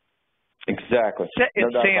 Exactly.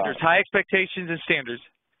 And standards, high expectations and standards.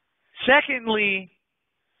 Secondly,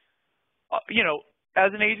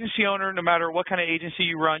 as an agency owner, no matter what kind of agency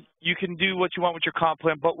you run, you can do what you want with your comp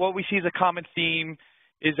plan. But what we see as a common theme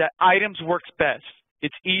is that items works best.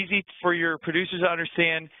 It's easy for your producers to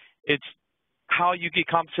understand. It's how you get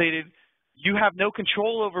compensated. You have no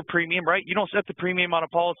control over premium, right? You don't set the premium on a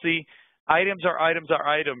policy. Items are items are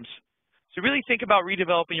items. So really think about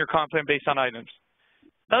redeveloping your comp plan based on items.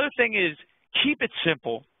 Another thing is, keep it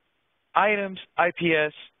simple. Items,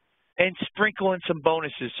 IPS, and sprinkle in some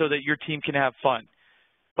bonuses so that your team can have fun.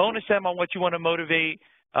 Bonus them on what you want to motivate,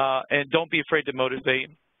 and don't be afraid to motivate.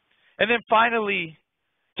 And then finally,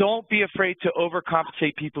 don't be afraid to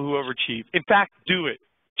overcompensate people who overachieve. In fact, do it.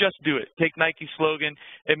 Just do it. Take Nike's slogan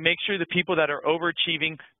and make sure the people that are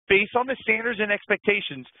overachieving based on the standards and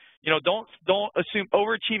expectations, don't assume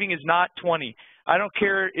overachieving is not 20. I don't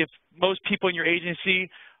care if most people in your agency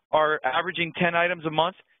are averaging 10 items a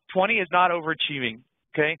month. 20 is not overachieving,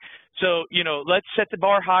 okay? So, let's set the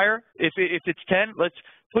bar higher. If it's 10, let's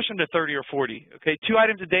push them to 30 or 40, okay? 2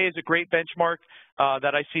 items a day is a great benchmark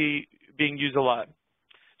that I see being used a lot.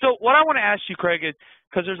 So what I want to ask you, Craig, is,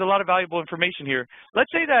 because there's a lot of valuable information here,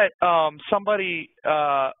 let's say that somebody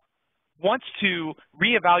wants to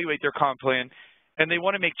reevaluate their comp plan and they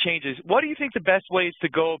want to make changes. What do you think the best way is to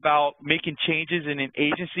go about making changes in an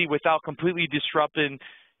agency without completely disrupting,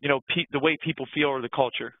 the way people feel or the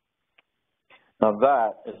culture? Now,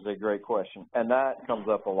 that is a great question, and that comes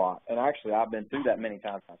up a lot. And actually, I've been through that many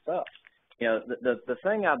times myself. The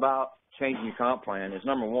thing about changing your comp plan is,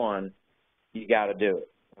 number one, you got to do it.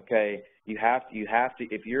 Okay, you have to.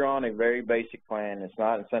 If you're on a very basic plan, it's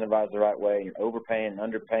not incentivized the right way, you're overpaying and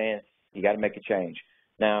underpaying, you got to make a change.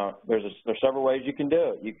 Now, there's several ways you can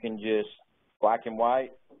do it. You can just black and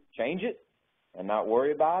white change it and not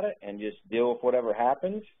worry about it and just deal with whatever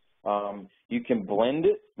happens. You can blend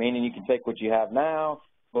it, meaning you can take what you have now,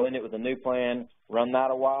 blend it with a new plan, run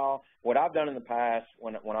that a while. What I've done in the past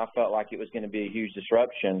when I felt like it was going to be a huge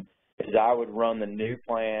disruption is I would run the new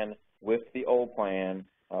plan with the old plan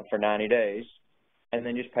for 90 days and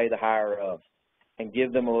then just pay the higher of and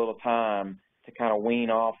give them a little time to kind of wean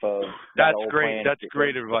off of that old plan. That's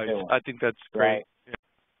great advice. I think that's great. Right? Yeah.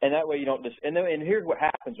 And that way you don't and here's what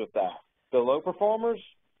happens with that. The low performers,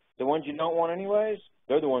 the ones you don't want anyways,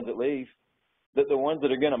 they're the ones that leave. The ones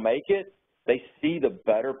that are going to make it, they see the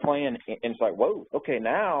better plan, and it's like, whoa, okay,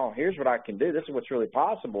 now here's what I can do. This is what's really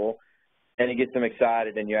possible, and it gets them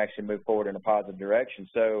excited, and you actually move forward in a positive direction.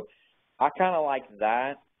 So I kind of like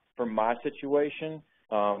that for my situation,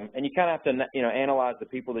 and you kind of have to, analyze the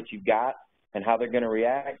people that you've got and how they're going to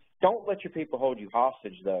react. Don't let your people hold you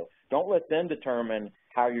hostage, though. Don't let them determine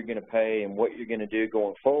how you're going to pay and what you're going to do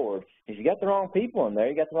going forward. If you got the wrong people in there,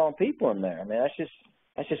 you got the wrong people in there. I mean, that's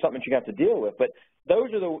just something that you have to deal with. But those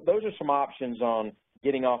are some options on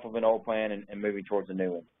getting off of an old plan and moving towards a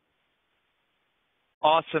new one.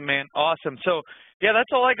 Awesome, man. Awesome. So, yeah, that's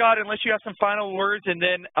all I got unless you have some final words. And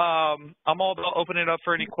then I'm all about opening it up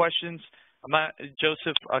for any questions.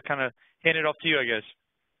 Joseph, I'll kind of hand it off to you, I guess.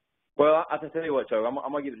 Well, I can tell you what, Toby, I'm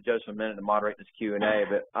going to give it to Joseph a minute to moderate this Q&A.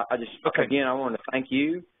 But I just, okay. Again, I want to thank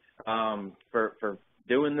you for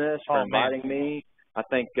doing this, for inviting me. I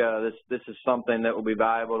think this is something that will be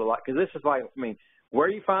valuable to because this is like, I mean, where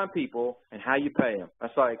you find people and how you pay them.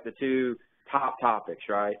 That's like the two top topics,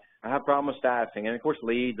 right? I have a problem with staffing and, of course,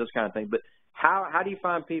 leads, those kind of things. But how do you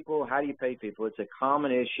find people? How do you pay people? It's a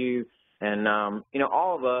common issue. And,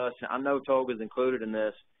 all of us, I know Tolga's included in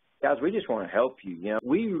this, guys, we just want to help you.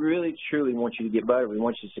 We really, truly want you to get better. We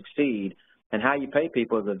want you to succeed. And how you pay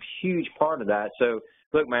people is a huge part of that. So,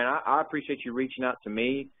 look, man, I appreciate you reaching out to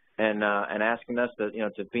me and asking us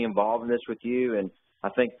to be involved in this with you. And I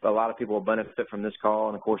think a lot of people will benefit from this call.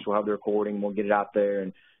 And, of course, we'll have the recording. We'll get it out there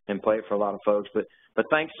and play it for a lot of folks. But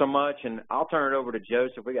thanks so much. And I'll turn it over to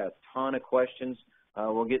Joseph. We got a ton of questions.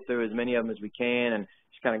 We'll get through as many of them as we can and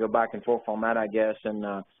just kind of go back and forth on that, I guess, and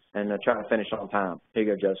try to finish on time. Here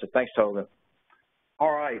you go, Joseph. Thanks, Tolga.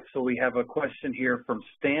 All right, so we have a question here from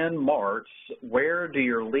Stan Martz. Where do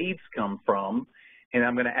your leads come from? And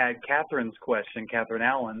I'm going to add Catherine's question, Catherine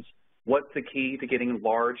Allen's. What's the key to getting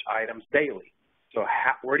large items daily? So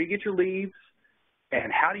where do you get your leads,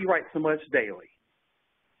 and how do you write so much daily?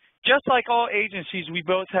 Just like all agencies, we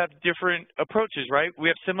both have different approaches, right? We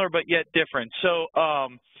have similar but yet different. So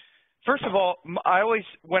first of all,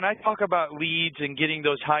 when I talk about leads and getting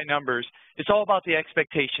those high numbers, it's all about the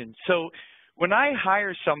expectation. So when I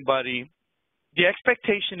hire somebody, the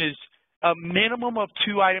expectation is a minimum of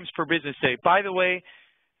 2 items per business day. By the way,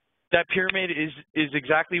 that pyramid is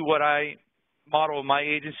exactly what I model in my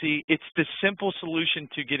agency. It's the simple solution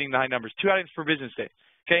to getting the high numbers, 2 items per business day.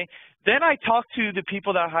 Okay. Then I talk to the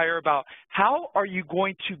people that I hire about how are you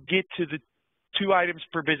going to get to the 2 items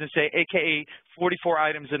per business day, aka 44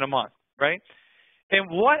 items in a month, right? And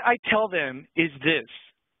what I tell them is this: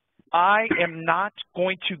 I am not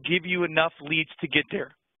going to give you enough leads to get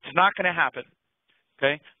there. It's not going to happen.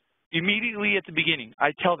 Okay. Immediately at the beginning,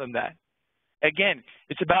 I tell them that. Again,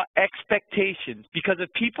 it's about expectations, because if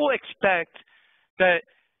people expect that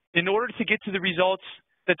in order to get to the results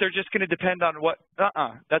that they're just going to depend on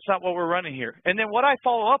that's not what we're running here. And then what I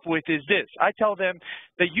follow up with is this. I tell them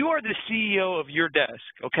that you are the CEO of your desk,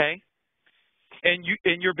 okay, and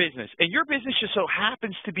your business. And your business just so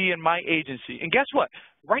happens to be in my agency. And guess what?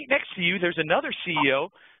 Right next to you, there's another CEO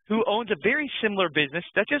who owns a very similar business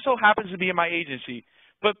that just so happens to be in my agency.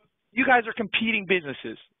 But you guys are competing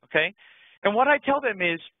businesses, okay? And what I tell them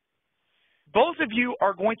is both of you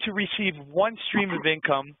are going to receive one stream of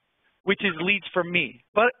income, which is leads from me.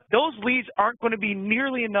 But those leads aren't going to be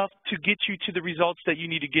nearly enough to get you to the results that you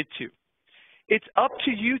need to get to. It's up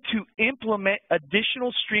to you to implement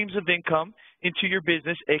additional streams of income into your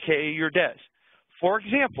business, aka your desk. For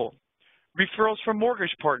example, referrals from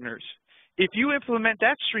mortgage partners. If you implement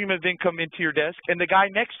that stream of income into your desk and the guy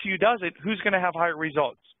next to you does it, who's going to have higher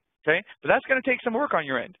results? Okay? But that's going to take some work on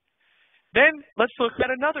your end. Then let's look at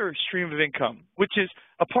another stream of income, which is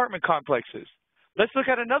apartment complexes. Let's look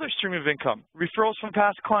at another stream of income, referrals from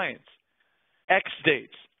past clients, X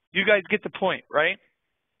dates. You guys get the point, right?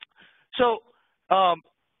 So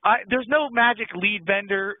there's no magic lead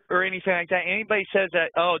vendor or anything like that. Anybody says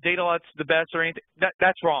that, oh, Datalot's the best or anything,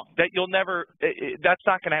 that's wrong. That's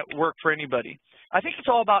not going to work for anybody. I think it's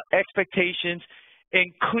all about expectations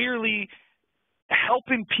and clearly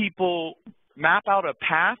helping people map out a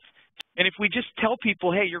path. And if we just tell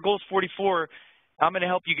people, hey, your goal is 44, I'm going to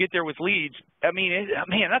help you get there with leads. I mean,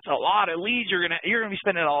 man, that's a lot of leads. You're going to be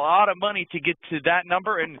spending a lot of money to get to that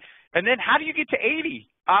number. And then how do you get to 80?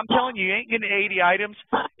 I'm telling you, you ain't getting to 80 items.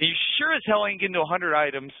 And you sure as hell ain't getting to 100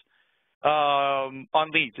 items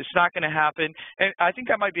on leads. It's not going to happen. And I think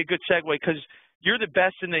that might be a good segue because you're the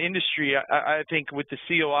best in the industry, I think, with the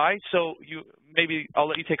COI. So maybe I'll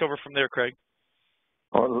let you take over from there, Craig.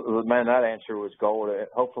 Well, man, that answer was gold.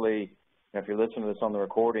 Hopefully, if you're listening to this on the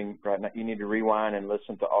recording right now, you need to rewind and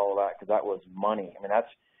listen to all of that because that was money. I mean,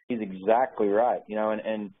 he's exactly right.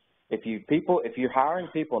 And if you're hiring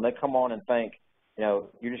people and they come on and think,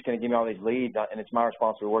 you're just going to give me all these leads and it's my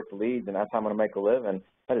responsibility to work the leads and that's how I'm going to make a living,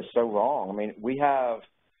 that is so wrong. I mean, we have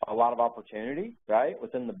a lot of opportunity, right,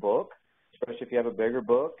 within the book, especially if you have a bigger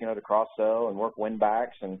book, to cross-sell and work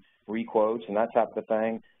win-backs and requotes and that type of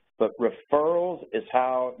thing. But referrals is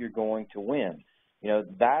how you're going to win.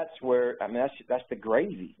 That's where, that's the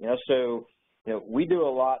gravy. So, we do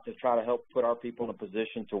a lot to try to help put our people in a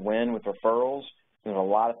position to win with referrals. There's a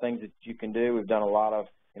lot of things that you can do. We've done a lot of,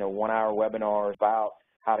 1-hour webinars about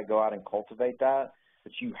how to go out and cultivate that.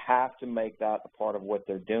 but you have to make that a part of what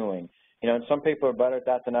they're doing. You know, and some people are better at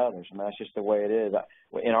that than others. I mean, that's just the way it is.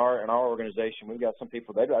 In our organization, we've got some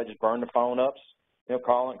people, they just burn the phone ups, you know,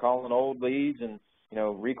 calling old leads and, you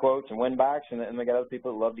know, requotes and win backs, and we got other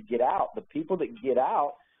people that love to get out. The people that get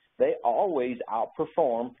out, they always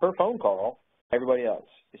outperform per phone call everybody else.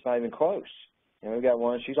 It's not even close. You know, we've got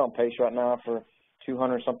one, she's on pace right now for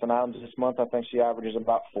 200-something items this month. I think she averages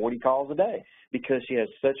about 40 calls a day because she has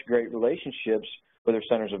such great relationships with her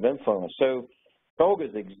centers of influence. So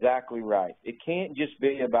Tolga's exactly right. It can't just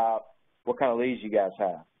be about what kind of leads you guys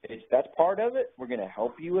have. That's part of it. We're going to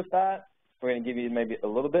help you with that. We're going to give you maybe a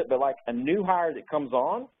little bit, but like a new hire that comes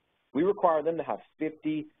on, we require them to have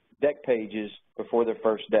 50 deck pages before their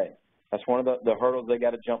first day. That's one of the hurdles they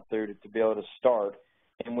got to jump through to be able to start.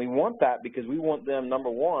 And we want that because we want them, number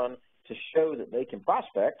one, to show that they can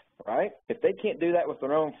prospect, right? If they can't do that with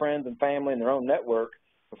their own friends and family and their own network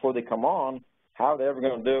before they come on, how are they ever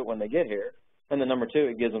going to do it when they get here? And then number two,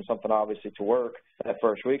 it gives them something obviously to work that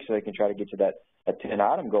first week so they can try to get to that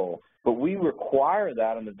 10-item goal. But we require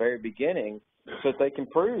that in the very beginning so that they can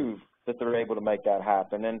prove that they're able to make that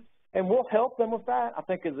happen. And we'll help them with that. I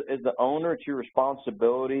think as the owner, it's your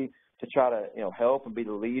responsibility to try to, you know, help and be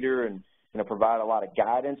the leader and, you know, provide a lot of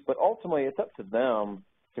guidance. But ultimately, it's up to them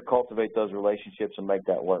to cultivate those relationships and make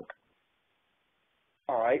that work.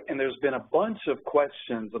 All right, and there's been a bunch of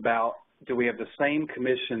questions about, do we have the same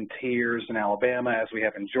commission tiers in Alabama as we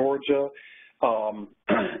have in Georgia?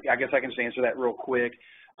 I guess I can just answer that real quick.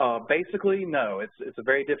 Basically, no, it's a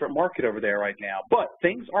very different market over there right now, but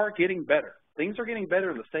things are getting better. Things are getting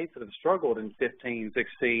better in the states that have struggled in 15,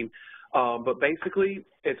 16, but basically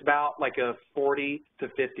it's about like a 40 to 50%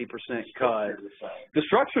 cut. The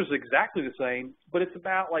structure is exactly the same, but it's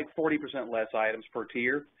about like 40% less items per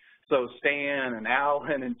tier. So Stan and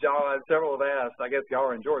Alan and John, several have asked, I guess y'all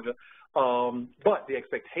are in Georgia, but the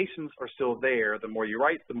expectations are still there. The more you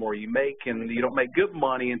write, the more you make, and you don't make good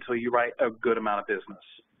money until you write a good amount of business.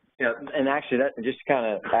 Yeah, and actually, that just to kind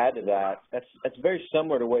of add to that, that's very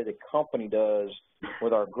similar to the way the company does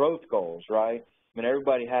with our growth goals, right? I mean,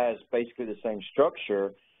 everybody has basically the same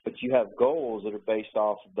structure, but you have goals that are based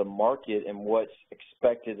off of the market and what's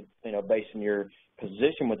expected, you know, based on your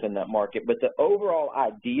position within that market. But the overall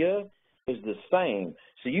idea is the same.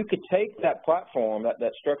 So you could take that platform,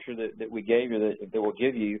 that structure that we gave you, that we'll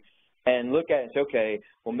give you, and look at it and say, okay,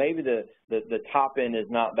 well, maybe the top end is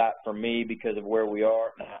not that for me because of where we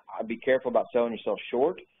are. I'd be careful about selling yourself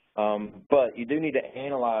short, but you do need to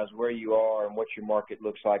analyze where you are and what your market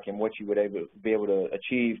looks like and what you would be able to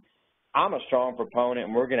achieve. I'm a strong proponent,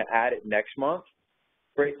 and we're going to add it next month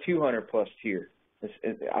for a 200-plus tier.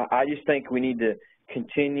 I just think we need to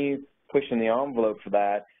continue pushing the envelope for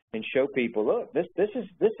that and show people, look, this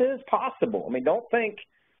is possible. I mean, don't think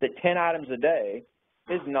that 10 items a day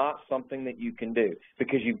is not something that you can do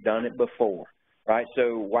because you've done it before, right?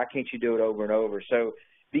 So why can't you do it over and over? So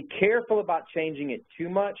be careful about changing it too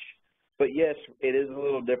much. But, yes, it is a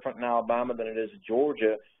little different in Alabama than it is in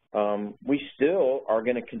Georgia. We still are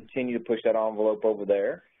going to continue to push that envelope over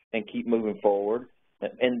there and keep moving forward.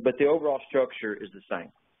 But the overall structure is the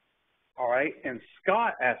same. All right. And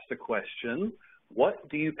Scott asked the question, what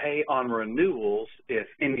do you pay on renewals, if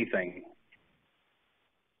anything?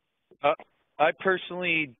 I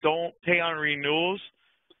personally don't pay on renewals.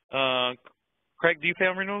 Craig, do you pay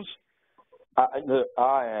on renewals?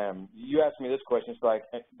 I am. You asked me this question. It's like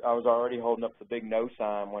I was already holding up the big no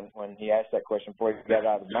sign when he asked that question before he got it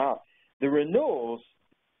out of his mouth. The renewals,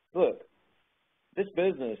 look, this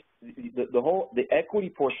business, the equity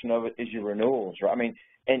portion of it is your renewals, right? I mean,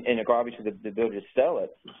 and obviously the ability to sell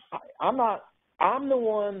it. I'm the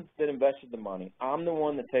one that invested the money. I'm the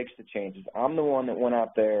one that takes the chances. I'm the one that went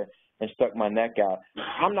out there and stuck my neck out.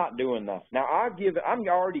 I'm not doing that. Now, I'm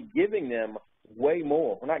already giving them way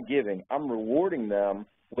more. We're not giving. I'm rewarding them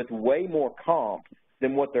with way more comp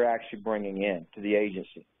than what they're actually bringing in to the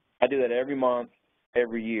agency. I do that every month,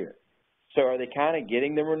 every year. So are they kind of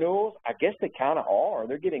getting the renewals? I guess they kind of are.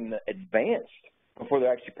 They're getting the advanced before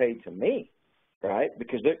they're actually paid to me, right?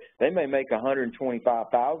 Because they may make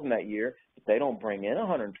 $125,000 that year, but they don't bring in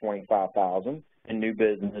 $125,000 in new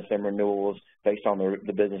business and renewals based on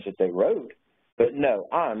the business that they wrote. But, no,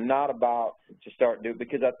 I'm not about to start doing –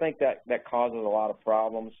 because I think that causes a lot of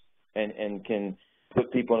problems and can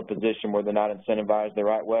put people in a position where they're not incentivized the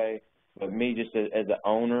right way. But me, just as an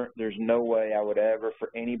owner, there's no way I would ever for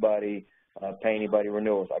anybody pay anybody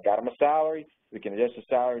renewals. I got them a salary. We can adjust the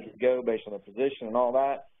salary as we go based on the position and all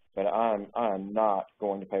that. But I'm not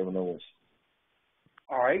going to pay renewals.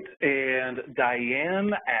 All right. And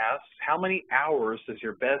Diane asks, how many hours does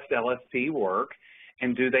your best LFP work?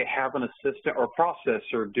 And do they have an assistant or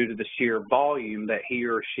processor due to the sheer volume that he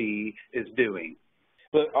or she is doing?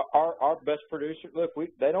 Look, our best producers, look,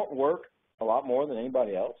 they don't work a lot more than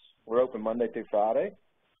anybody else. We're open Monday through Friday,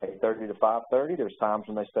 8:30 to 5:30. There's times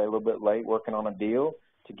when they stay a little bit late working on a deal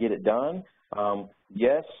to get it done.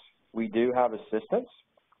 Yes, we do have assistants.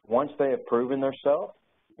 Once they have proven themselves,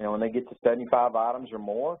 when they get to 75 items or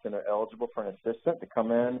more, then they're eligible for an assistant to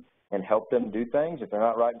come in and help them do things. If they're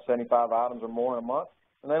not writing 75 items or more in a month,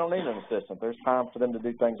 then they don't need an assistant. There's time for them to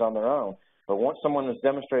do things on their own. But once someone has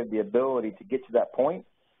demonstrated the ability to get to that point,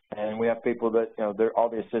 and we have people that, all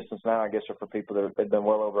the assistants now, I guess, are for people that have been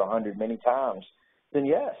well over 100 many times, then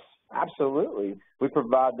yes, absolutely, we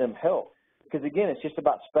provide them help. Because, again, it's just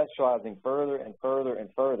about specializing further and further and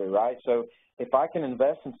further, right? So if I can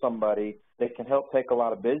invest in somebody that can help take a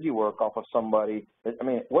lot of busy work off of somebody,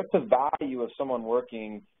 what's the value of someone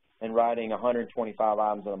working and writing 125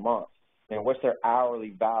 items in a month? What's their hourly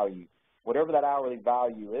value? Whatever that hourly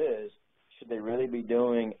value is, should they really be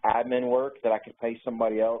doing admin work that I could pay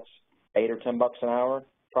somebody else $8 or $10 an hour?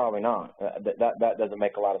 Probably not. That doesn't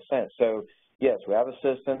make a lot of sense. So, yes, we have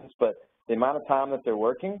assistants, but the amount of time that they're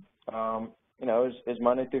working, is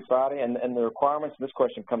Monday through Friday. And the requirements, this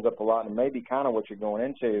question comes up a lot, and maybe kind of what you're going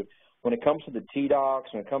into. When it comes to the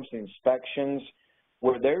TDocs, when it comes to inspections,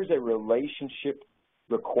 where there's a relationship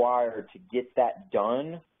required to get that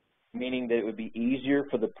done, meaning that it would be easier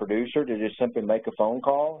for the producer to just simply make a phone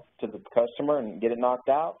call to the customer and get it knocked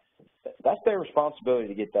out, that's their responsibility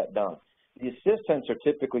to get that done. The assistants are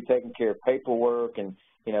typically taking care of paperwork and,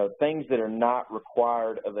 things that are not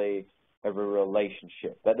required of a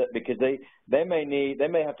relationship. Because they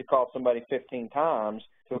may have to call somebody 15 times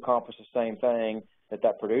to accomplish the same thing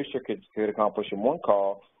that producer could accomplish in one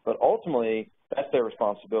call, but ultimately that's their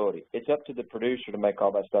responsibility. It's up to the producer to make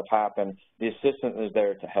all that stuff happen. The assistant is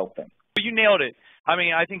there to help them. You nailed it.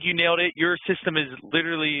 I think you nailed it. Your system is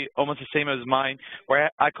literally almost the same as mine, where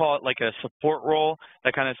I call it like a support role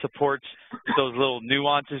that kind of supports those little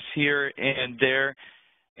nuances here and there.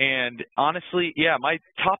 And honestly, yeah, my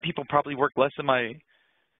top people probably work less than my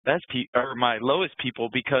best or my lowest people,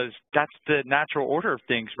 because that's the natural order of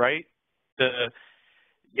things, right?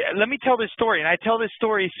 Let me tell this story, and I tell this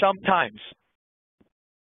story sometimes.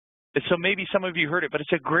 So maybe some of you heard it, but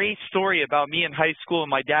it's a great story about me in high school and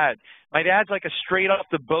my dad. My dad's like a straight off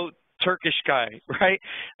the boat Turkish guy, right?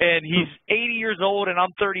 And he's 80 years old and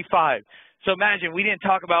I'm 35. So imagine, we didn't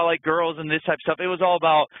talk about like girls and this type of stuff. It was all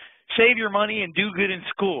about save your money and do good in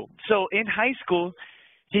school. So in high school,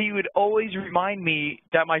 he would always remind me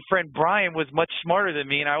that my friend Brian was much smarter than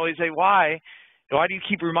me. And I always say, why? Why do you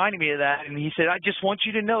keep reminding me of that? And he said, I just want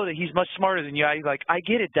you to know that he's much smarter than you. I was like, I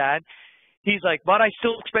get it, Dad. He's like, but I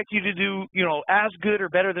still expect you to do, as good or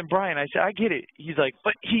better than Brian. I said, I get it. He's like,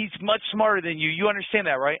 but he's much smarter than you. You understand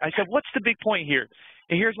that, right? I said, what's the big point here?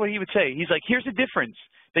 And here's what he would say. He's like, here's the difference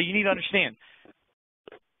that you need to understand.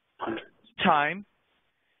 Time,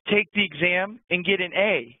 take the exam, and get an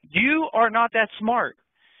A. You are not that smart.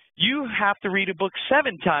 You have to read a book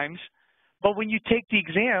 7 times, but when you take the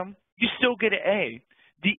exam, you still get an A.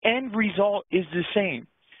 The end result is the same.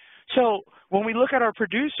 So when we look at our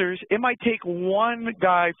producers, it might take one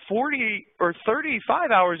guy 40 or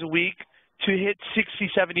 35 hours a week to hit 60,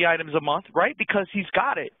 70 items a month, right? Because he's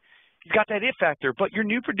got it. He's got that it factor. But your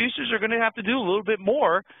new producers are going to have to do a little bit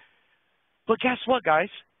more. But guess what, guys?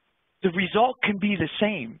 The result can be the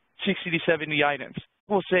same, 60 to 70 items.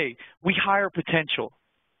 We'll say we hire potential,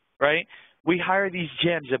 right? We hire these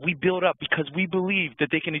gems that we build up because we believe that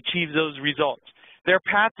they can achieve those results. Their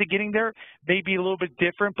path to getting there may be a little bit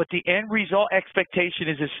different, but the end result expectation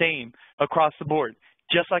is the same across the board,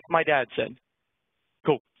 just like my dad said.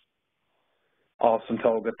 Cool. Awesome,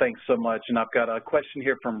 Tolga. Thanks so much. And I've got a question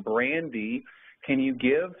here from Brandy. Can you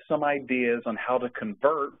give some ideas on how to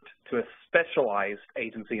convert to a specialized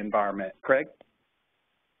agency environment? Craig?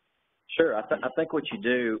 Sure. I think what you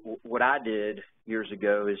do, what I did years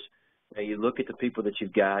ago is you look at the people that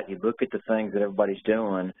you've got, you look at the things that everybody's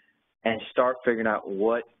doing, and start figuring out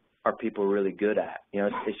what are people really good at.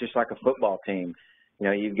 It's just like a football team.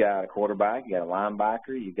 You've got a quarterback, you got a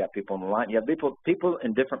linebacker, you've got people on the line. You have people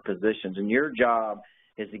in different positions, and your job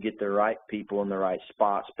is to get the right people in the right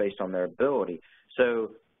spots based on their ability.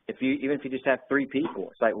 So even if you just have 3 people,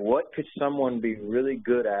 it's like, what could someone be really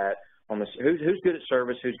good at on this? Who's good at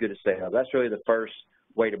service, who's good at sales? That's really the first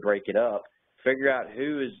way to break it up. Figure out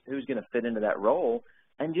who's going to fit into that role,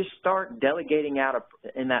 and just start delegating out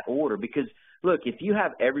in that order. Because, look, if you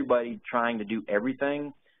have everybody trying to do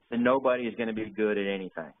everything, then nobody is going to be good at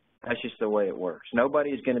anything. That's just the way it works.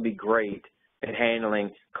 Nobody is going to be great at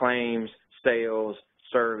handling claims, sales,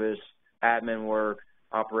 service, admin work,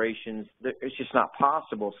 operations, it's just not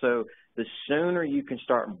possible. So the sooner you can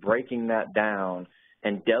start breaking that down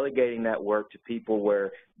and delegating that work to people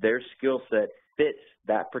where their skill set fits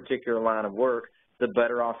that particular line of work, the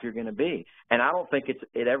better off you're going to be. And I don't think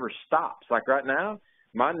it ever stops. Like right now,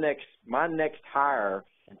 my next hire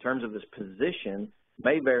in terms of this position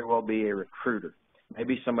may very well be a recruiter.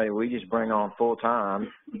 Maybe somebody we just bring on full time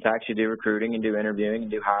to actually do recruiting and do interviewing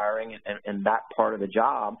and do hiring and that part of the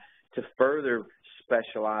job to further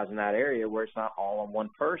specialize in that area where it's not all on one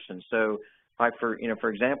person. So like for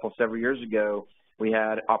example, several years ago, we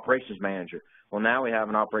had operations manager. Well, now we have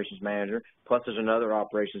an operations manager, plus there's another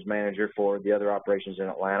operations manager for the other operations in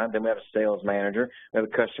Atlanta. Then we have a sales manager. We have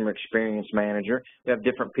a customer experience manager. We have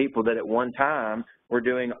different people that at one time were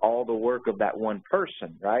doing all the work of that one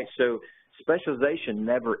person, right? So specialization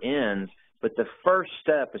never ends, but the first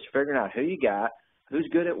step is figuring out who you got, who's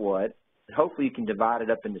good at what, and hopefully you can divide it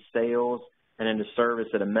up into sales and into service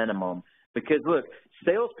at a minimum. Because, look,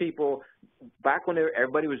 salespeople, back when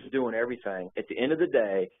everybody was doing everything, at the end of the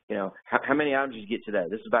day, how many items did you get today?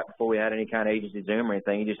 This is back before we had any kind of agency Zoom or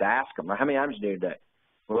anything. You just ask them, how many items did you do today?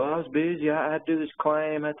 Well, I was busy. I had to do this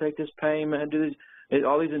claim. I had to take this payment. I had to do this,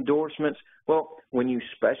 all these endorsements. Well, when you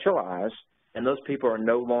specialize and those people are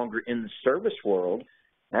no longer in the service world,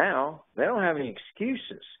 now they don't have any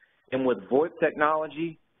excuses. And with VoIP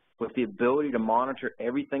technology, with the ability to monitor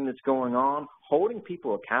everything that's going on, holding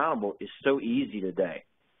people accountable is so easy today,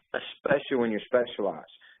 especially when you're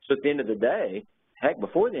specialized. So at the end of the day, heck,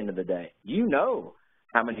 before the end of the day, you know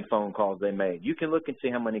how many phone calls they made. You can look and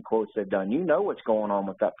see how many quotes they've done. You know what's going on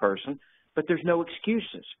with that person, but there's no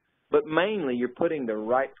excuses. But mainly you're putting the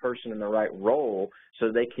right person in the right role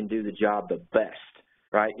so they can do the job the best,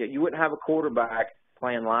 right? You wouldn't have a quarterback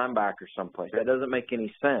playing linebacker someplace. That doesn't make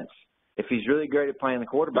any sense. If he's really great at playing the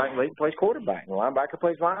quarterback, he plays quarterback. The linebacker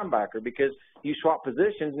plays linebacker because you swap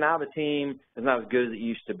positions. Now the team is not as good as it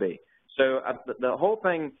used to be. So the whole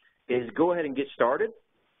thing is go ahead and get started,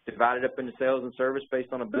 divide it up into sales and service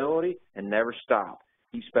based on ability, and never stop.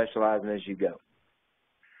 Keep specializing as you go.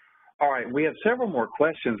 All right, we have several more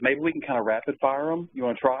questions. Maybe we can kind of rapid fire them. You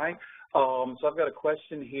want to try? So I've got a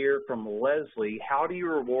question here from Leslie. How do you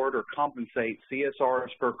reward or compensate CSRs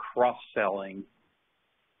for cross-selling?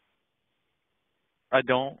 I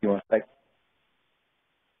don't. You want to say?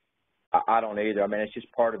 I don't either. I mean, it's just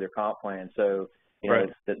part of their comp plan. So, right.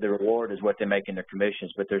 The reward is what they make in their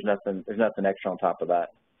commissions, but there's nothing extra on top of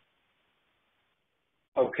that.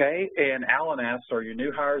 Okay. And Alan asks, are your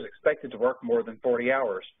new hires expected to work more than 40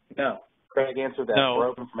 hours? No. Craig answered that. No. We're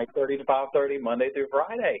open from 8:30 to 5:30, Monday through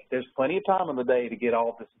Friday. There's plenty of time in the day to get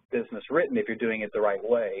all this business written if you're doing it the right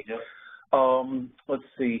way. Yep. Let's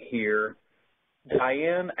see here.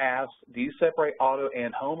 Diane asks, do you separate auto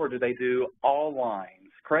and home, or do they do all lines?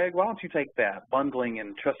 Craig, why don't you take that, bundling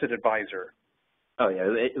and trusted advisor? Oh, yeah.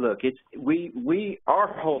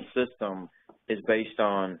 Our whole system is based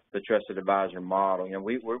on the trusted advisor model.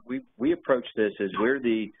 We approach this as we're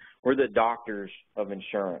the doctors of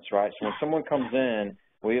insurance, right? So when someone comes in,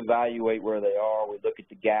 we evaluate where they are, we look at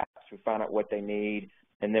the gaps, we find out what they need,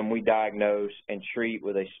 and then we diagnose and treat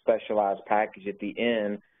with a specialized package at the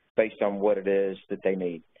end based on what it is that they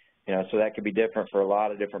need. So that could be different for a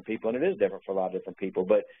lot of different people, and it is different for a lot of different people.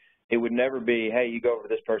 But it would never be, hey, you go over to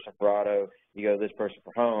this person for auto, you go to this person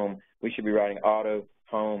for home. We should be writing auto,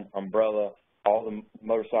 home, umbrella, all the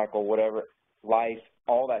motorcycle, whatever, life,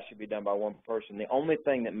 all that should be done by one person. The only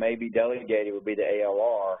thing that may be delegated would be the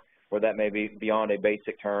ALR, where that may be beyond a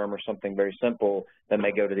basic term or something very simple that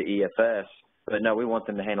may go to the EFS. But, no, we want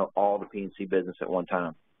them to handle all the P&C business at one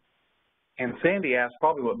time. And Sandy asked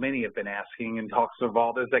probably what many have been asking and talks of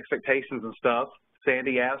all those expectations and stuff.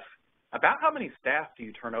 Sandy asks, about how many staff do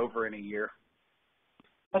you turn over in a year?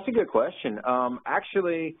 That's a good question.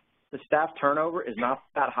 Actually, the staff turnover is not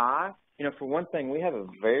that high. For one thing, we have a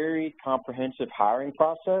very comprehensive hiring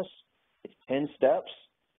process. It's 10 steps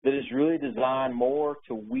that is really designed more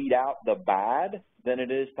to weed out the bad than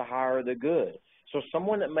it is to hire the good. So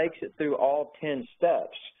someone that makes it through all 10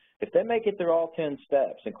 steps, if they make it through all 10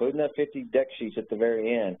 steps, including that 50 deck sheets at the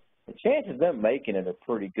very end, the chances of them making it are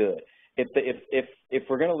pretty good. If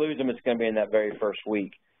we're going to lose them, it's going to be in that very first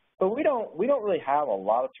week. But we don't really have a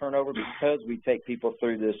lot of turnover because we take people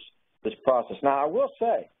through this process. Now, I will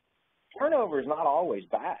say, turnover is not always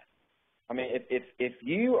bad. I mean, if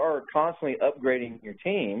you are constantly upgrading your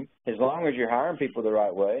team, as long as you're hiring people the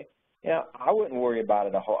right way, I wouldn't worry about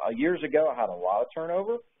it. Years ago, I had a lot of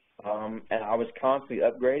turnover. And I was constantly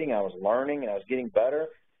upgrading. I was learning, and I was getting better.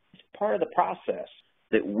 It's part of the process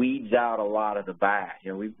that weeds out a lot of the bad.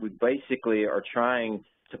 We basically are trying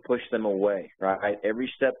to push them away, right?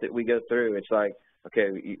 Every step that we go through, it's like, okay,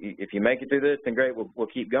 if you make it through this, then great, we'll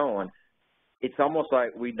keep going. It's almost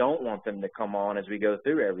like we don't want them to come on as we go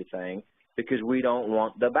through everything because we don't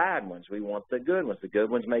want the bad ones. We want the good ones. The good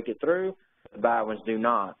ones make it through. The bad ones do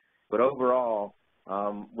not. But overall,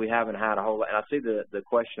 we haven't had a whole lot. And I see the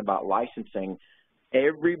question about licensing.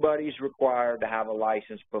 Everybody's required to have a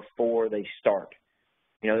license before they start.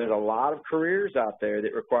 You know, there's a lot of careers out there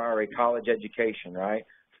that require a college education, right?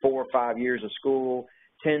 4 or 5 years of school,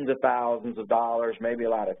 tens of thousands of dollars, maybe a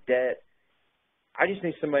lot of debt. I just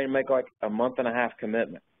need somebody to make like a month and a half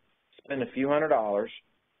commitment, spend a few $100s,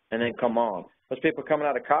 and then come on. Those people coming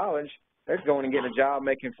out of college, they're going and getting a job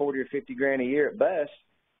making 40 or 50 grand a year at best.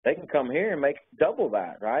 They can come here and make double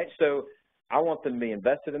that, right? So I want them to be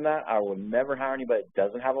invested in that. I will never hire anybody that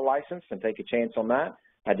doesn't have a license and take a chance on that.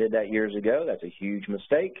 I did that years ago. That's a huge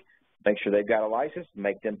mistake. Make sure they've got a license,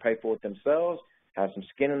 make them pay for it themselves, have some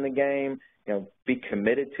skin in the game, you know, be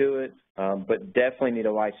committed to it, but definitely need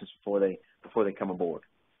a license before they come aboard.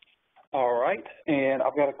 All right, and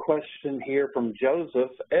I've got a question here from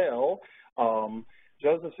Joseph L.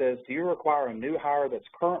 Joseph says, do you require a new hire that's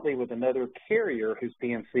currently with another carrier who's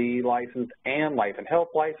PNC licensed and life and health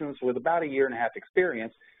licensed with about 1.5 years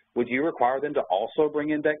experience? Would you require them to also bring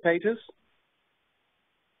in deck pages?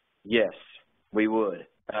 Yes, we would.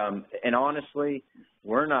 And honestly,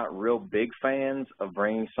 we're not real big fans of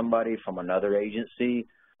bringing somebody from another agency.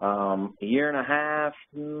 1.5 years,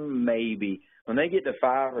 maybe. When they get to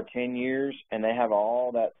 5 or 10 years and they have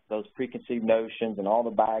all those preconceived notions and all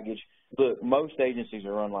the baggage, look, most agencies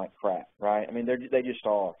are run like crap, right? I mean, they just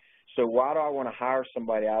are. So why do I want to hire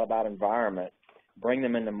somebody out of that environment, bring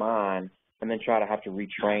them into mine, and then try to have to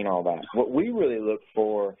retrain all that? What we really look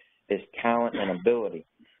for is talent and ability.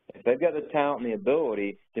 If they've got the talent and the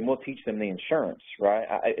ability, then we'll teach them the insurance, right?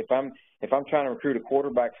 If I'm trying to recruit a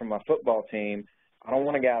quarterback from my football team, I don't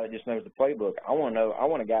want a guy that just knows the playbook. I want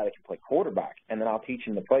a guy that can play quarterback, and then I'll teach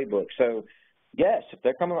him the playbook. So, yes, if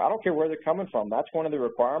they're coming, I don't care where they're coming from. That's one of the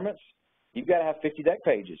requirements. You've got to have 50 deck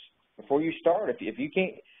pages before you start. If you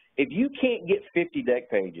can't get 50 deck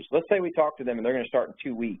pages, let's say we talk to them and they're going to start in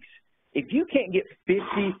 2 weeks. If you can't get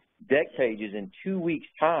 50 deck pages in 2 weeks'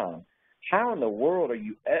 time, how in the world are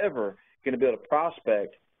you ever going to be able to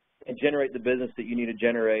prospect and generate the business that you need to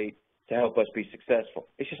generate to help us be successful?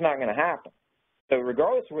 It's just not going to happen. So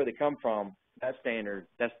regardless of where they come from, that standard,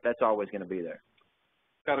 that's always going to be there.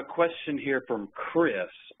 Got a question here from Chris.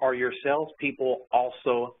 Are your salespeople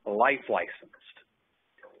also life licensed?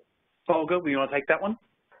 Tolga, you want to take that one?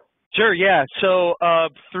 Sure, yeah. So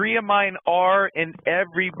 3 of mine are, and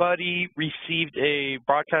everybody received a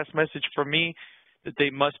broadcast message from me that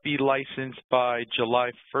they must be licensed by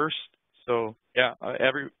July 1st. So, yeah,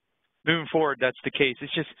 moving forward, that's the case.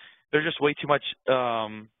 It's just there's just way too much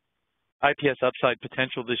IPS upside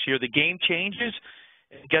potential this year. The game changes,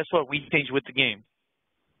 and guess what? We change with the game.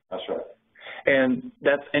 That's right. And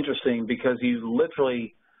that's interesting because you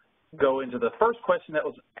literally go into the first question that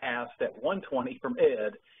was asked at 120 from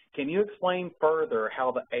Ed. Can you explain further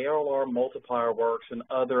how the ARR multiplier works and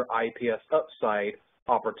other IPS upside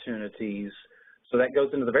opportunities? So that goes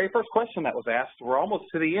into the very first question that was asked. We're almost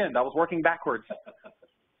to the end. I was working backwards.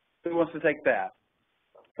 Who wants to take that?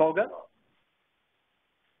 Tolga?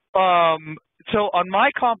 So on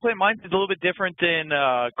my comp plan, mine is a little bit different than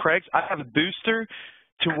Craig's. I have a booster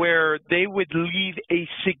to where they would leave a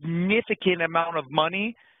significant amount of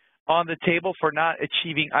money on the table for not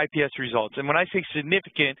achieving IPS results. And when I say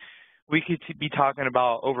significant, we could be talking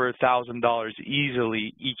about over $1,000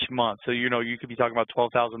 easily each month. So, you know, you could be talking about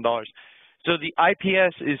 $12,000. So the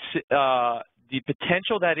IPS is the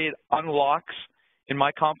potential that it unlocks in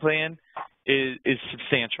my comp plan is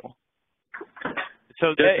substantial.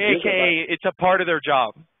 So, AKA, it's a part of their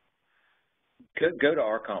job. Go to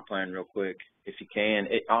our comp plan real quick if you can.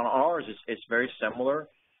 On ours, it's very similar.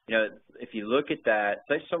 You know, if you look at that,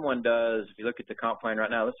 say someone does, if you look at the comp plan right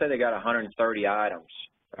now, let's say they got 130 items,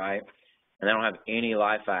 right, and they don't have any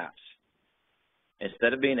life apps.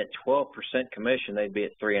 Instead of being at 12% commission, they'd be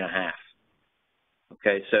at 3.5%.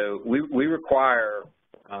 Okay, so we require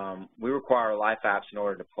life apps in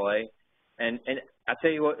order to play, and I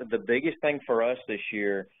tell you what, the biggest thing for us this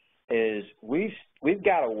year is we've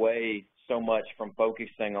got away so much from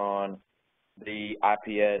focusing on the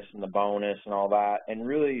IPS and the bonus and all that, and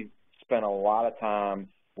really spent a lot of time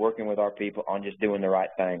working with our people on just doing the right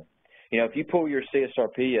thing. You know, if you pull your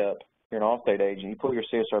CSRP up, you're an Allstate agent, you pull your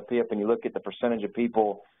CSRP up and you look at the percentage of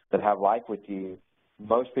people that have life with you,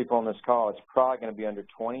 most people on this call, it's probably going to be under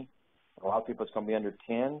 20. A lot of people, it's going to be under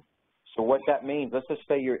 10. So what that means, let's just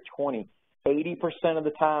say you're at 20. 80% of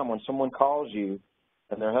the time when someone calls you,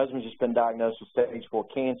 and their husband's just been diagnosed with stage 4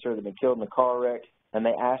 cancer, they've been killed in a car wreck, and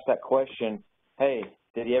they ask that question, hey,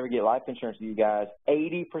 did he ever get life insurance with you guys?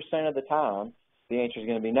 80% of the time, the answer is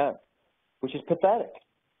going to be no, which is pathetic.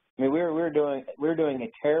 I mean, we're doing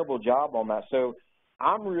a terrible job on that. So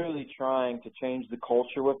I'm really trying to change the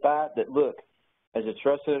culture with that, look, as a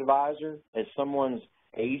trusted advisor, as someone's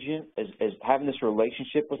agent, as having this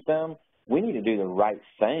relationship with them, we need to do the right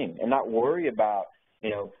thing and not worry about,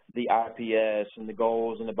 the IPS and the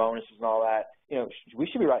goals and the bonuses and all that. We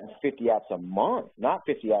should be writing 50 apps a month, not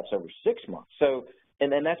 50 apps over 6 months. So,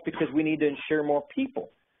 and that's because we need to insure more people.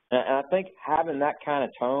 And I think having that kind of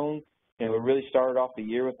tone, we really started off the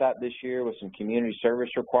year with that this year with some community service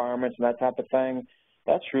requirements and that type of thing.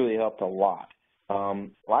 That's really helped a lot.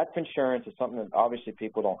 Life insurance is something that obviously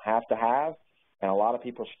people don't have to have, and a lot of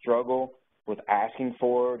people struggle with asking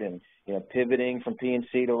for it and, pivoting from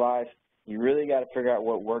P&C to life. You really got to figure out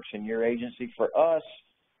what works in your agency. For us,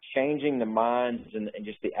 changing the minds and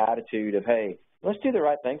just the attitude of, hey, let's do the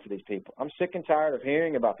right thing for these people. I'm sick and tired of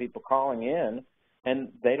hearing about people calling in and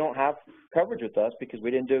they don't have coverage with us because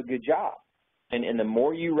we didn't do a good job. And the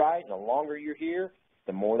more you write and the longer you're here,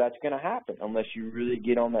 the more that's going to happen unless you really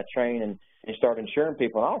get on that train and start insuring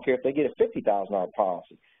people. And I don't care if they get a $50,000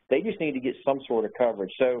 policy. They just need to get some sort of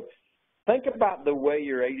coverage. So think about the way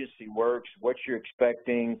your agency works, what you're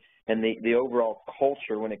expecting, and the overall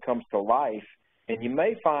culture when it comes to life. And you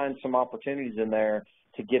may find some opportunities in there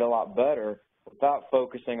to get a lot better without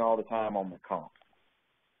focusing all the time on the comp.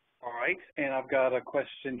 All right, and I've got a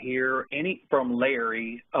question here from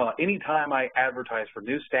Larry. Anytime I advertise for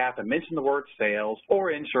new staff and mention the word sales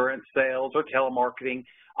or insurance sales or telemarketing,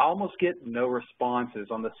 I almost get no responses.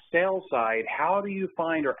 On the sales side, how do you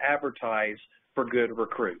find or advertise for good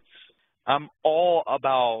recruits? I'm all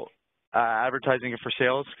about advertising it for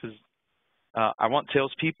sales because I want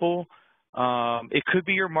salespeople. It could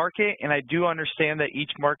be your market, and I do understand that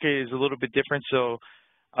each market is a little bit different, so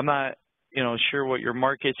I'm not sure what your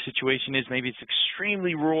market situation is. Maybe it's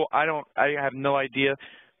extremely rural. I have no idea.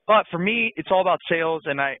 But for me, it's all about sales,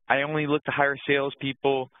 and I only look to hire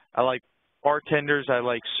salespeople. I like bartenders. I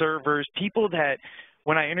like servers, people that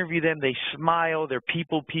when I interview them, they smile. They're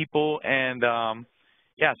people, and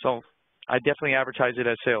so I definitely advertise it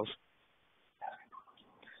as sales.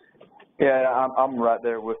 Yeah, I'm right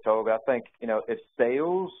there with Tolga. I think,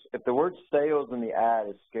 if the word sales in the ad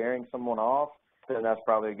is scaring someone off, then that's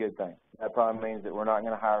probably a good thing. That probably means that we're not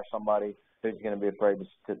going to hire somebody who's going to be afraid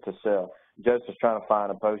to sell. Joseph's trying to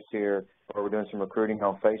find a post here where we're doing some recruiting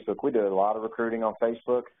on Facebook. We do a lot of recruiting on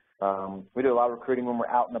Facebook. We do a lot of recruiting when we're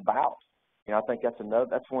out and about. I think that's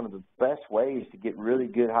one of the best ways to get really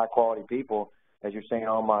good, high-quality people, as you're seeing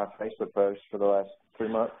on my Facebook posts for the last 3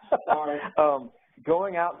 months.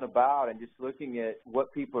 Going out and about and just looking at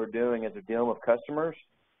what people are doing as they're dealing with customers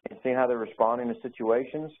and seeing how they're responding to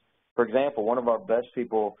situations. For example, one of our best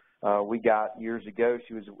people we got years ago,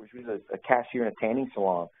 she was a cashier in a tanning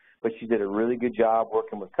salon, but she did a really good job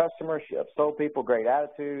working with customers. She upsold people, great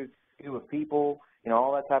attitude, good with people,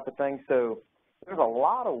 all that type of thing. So there's a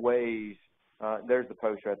lot of ways. There's the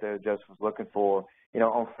post right there that Joseph was looking for,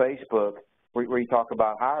 on Facebook where you talk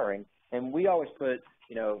about hiring. And we always put,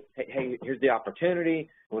 hey, here's the opportunity.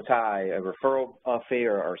 We'll tie a referral fee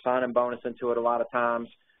or sign-in bonus into it a lot of times.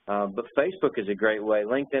 But Facebook is a great way.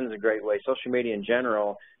 LinkedIn is a great way. Social media in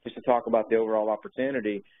general, just to talk about the overall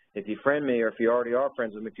opportunity. If you friend me or if you already are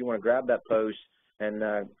friends with me, if you want to grab that post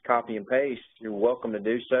and copy and paste, you're welcome to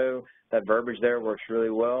do so. That verbiage there works really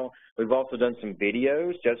well. We've also done some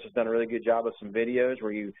videos. Joseph's done a really good job of some videos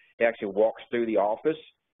where he actually walks through the office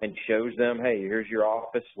and shows them, hey, here's your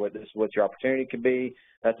office, what your opportunity could be,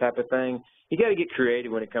 that type of thing. You got to get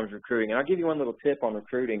creative when it comes to recruiting. And I'll give you one little tip on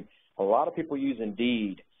recruiting. A lot of people use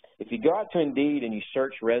Indeed. If you go out to Indeed and you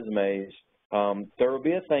search resumes, there will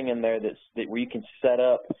be a thing in there where you can set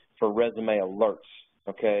up for resume alerts,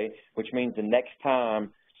 okay, which means the next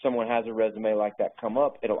time someone has a resume like that come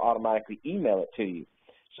up, it'll automatically email it to you.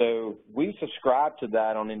 So we subscribe to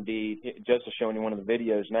that on Indeed. Joseph's showing you one of the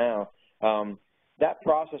videos now. That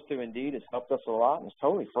process through Indeed has helped us a lot, and it's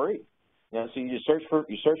totally free. So you just search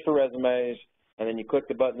for resumes, and then you click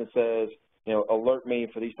the button that says, alert me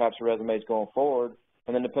for these types of resumes going forward.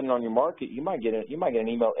 And then depending on your market, you might get an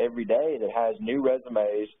email every day that has new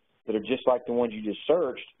resumes that are just like the ones you just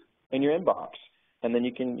searched in your inbox. And then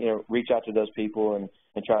you can reach out to those people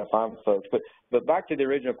and try to find folks. But back to the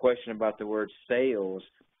original question about the word sales.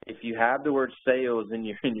 If you have the word sales in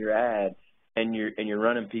your ad and you're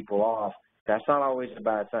running people off, that's not always a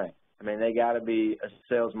bad thing. I mean, they got to be a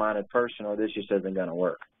sales-minded person, or this just isn't going to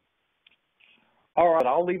work. All right,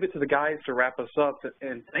 I'll leave it to the guys to wrap us up,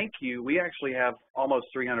 and thank you. We actually have almost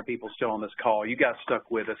 300 people still on this call. You guys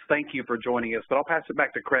stuck with us. Thank you for joining us, but I'll pass it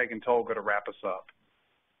back to Craig and Tolga to wrap us up.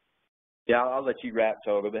 Yeah, I'll let you wrap,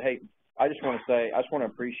 Tolga. But, hey, I just want to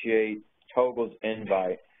appreciate Tolga's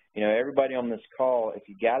invite. You know, everybody on this call, if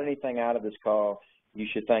you got anything out of this call, you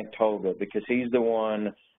should thank Tolga, because he's the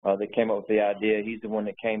one that came up with the idea. He's the one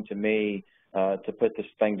that came to me to put this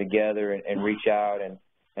thing together and reach out.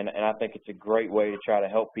 And I think it's a great way to try to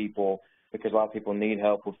help people, because a lot of people need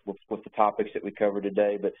help with the topics that we covered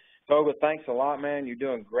today. But, Tolga, thanks a lot, man. You're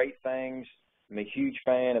doing great things. I'm a huge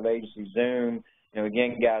fan of Agency Zoom. You know,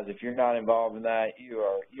 again, guys, if you're not involved in that, you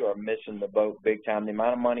are missing the boat big time. The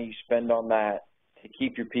amount of money you spend on that to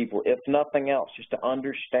keep your people, if nothing else, just to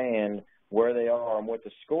understand where they are and what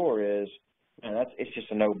the score is, man, it's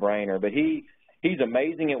just a no-brainer. But he's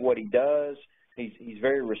amazing at what he does. He's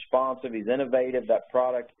very responsive. He's innovative. That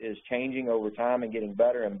product is changing over time and getting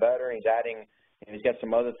better and better. He's adding, he's got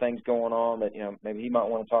some other things going on that, you know, maybe he might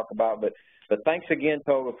want to talk about. But thanks again,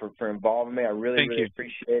 Tolga, for involving me. I really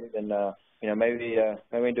appreciate it. And, you know, maybe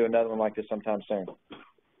we can do another one like this sometime soon.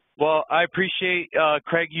 Well, I appreciate,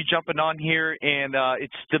 Craig, you jumping on here, and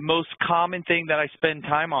it's the most common thing that I spend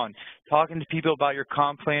time on, talking to people about your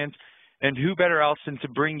comp plans, and who better else than to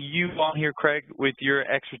bring you on here, Craig, with your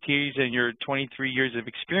expertise and your 23 years of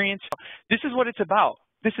experience. This is what it's about.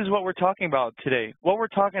 This is what we're talking about today. What we're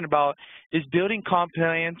talking about is building comp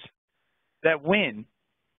plans that win,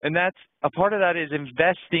 and that's a part of that is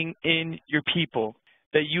investing in your people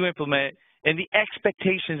that you implement and the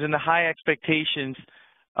expectations and the high expectations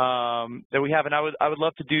that we have. And I would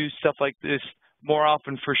love to do stuff like this more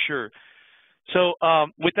often for sure. So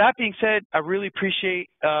with that being said, I really appreciate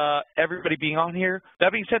everybody being on here.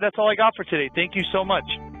 That being said, that's all I got for today. Thank you so much.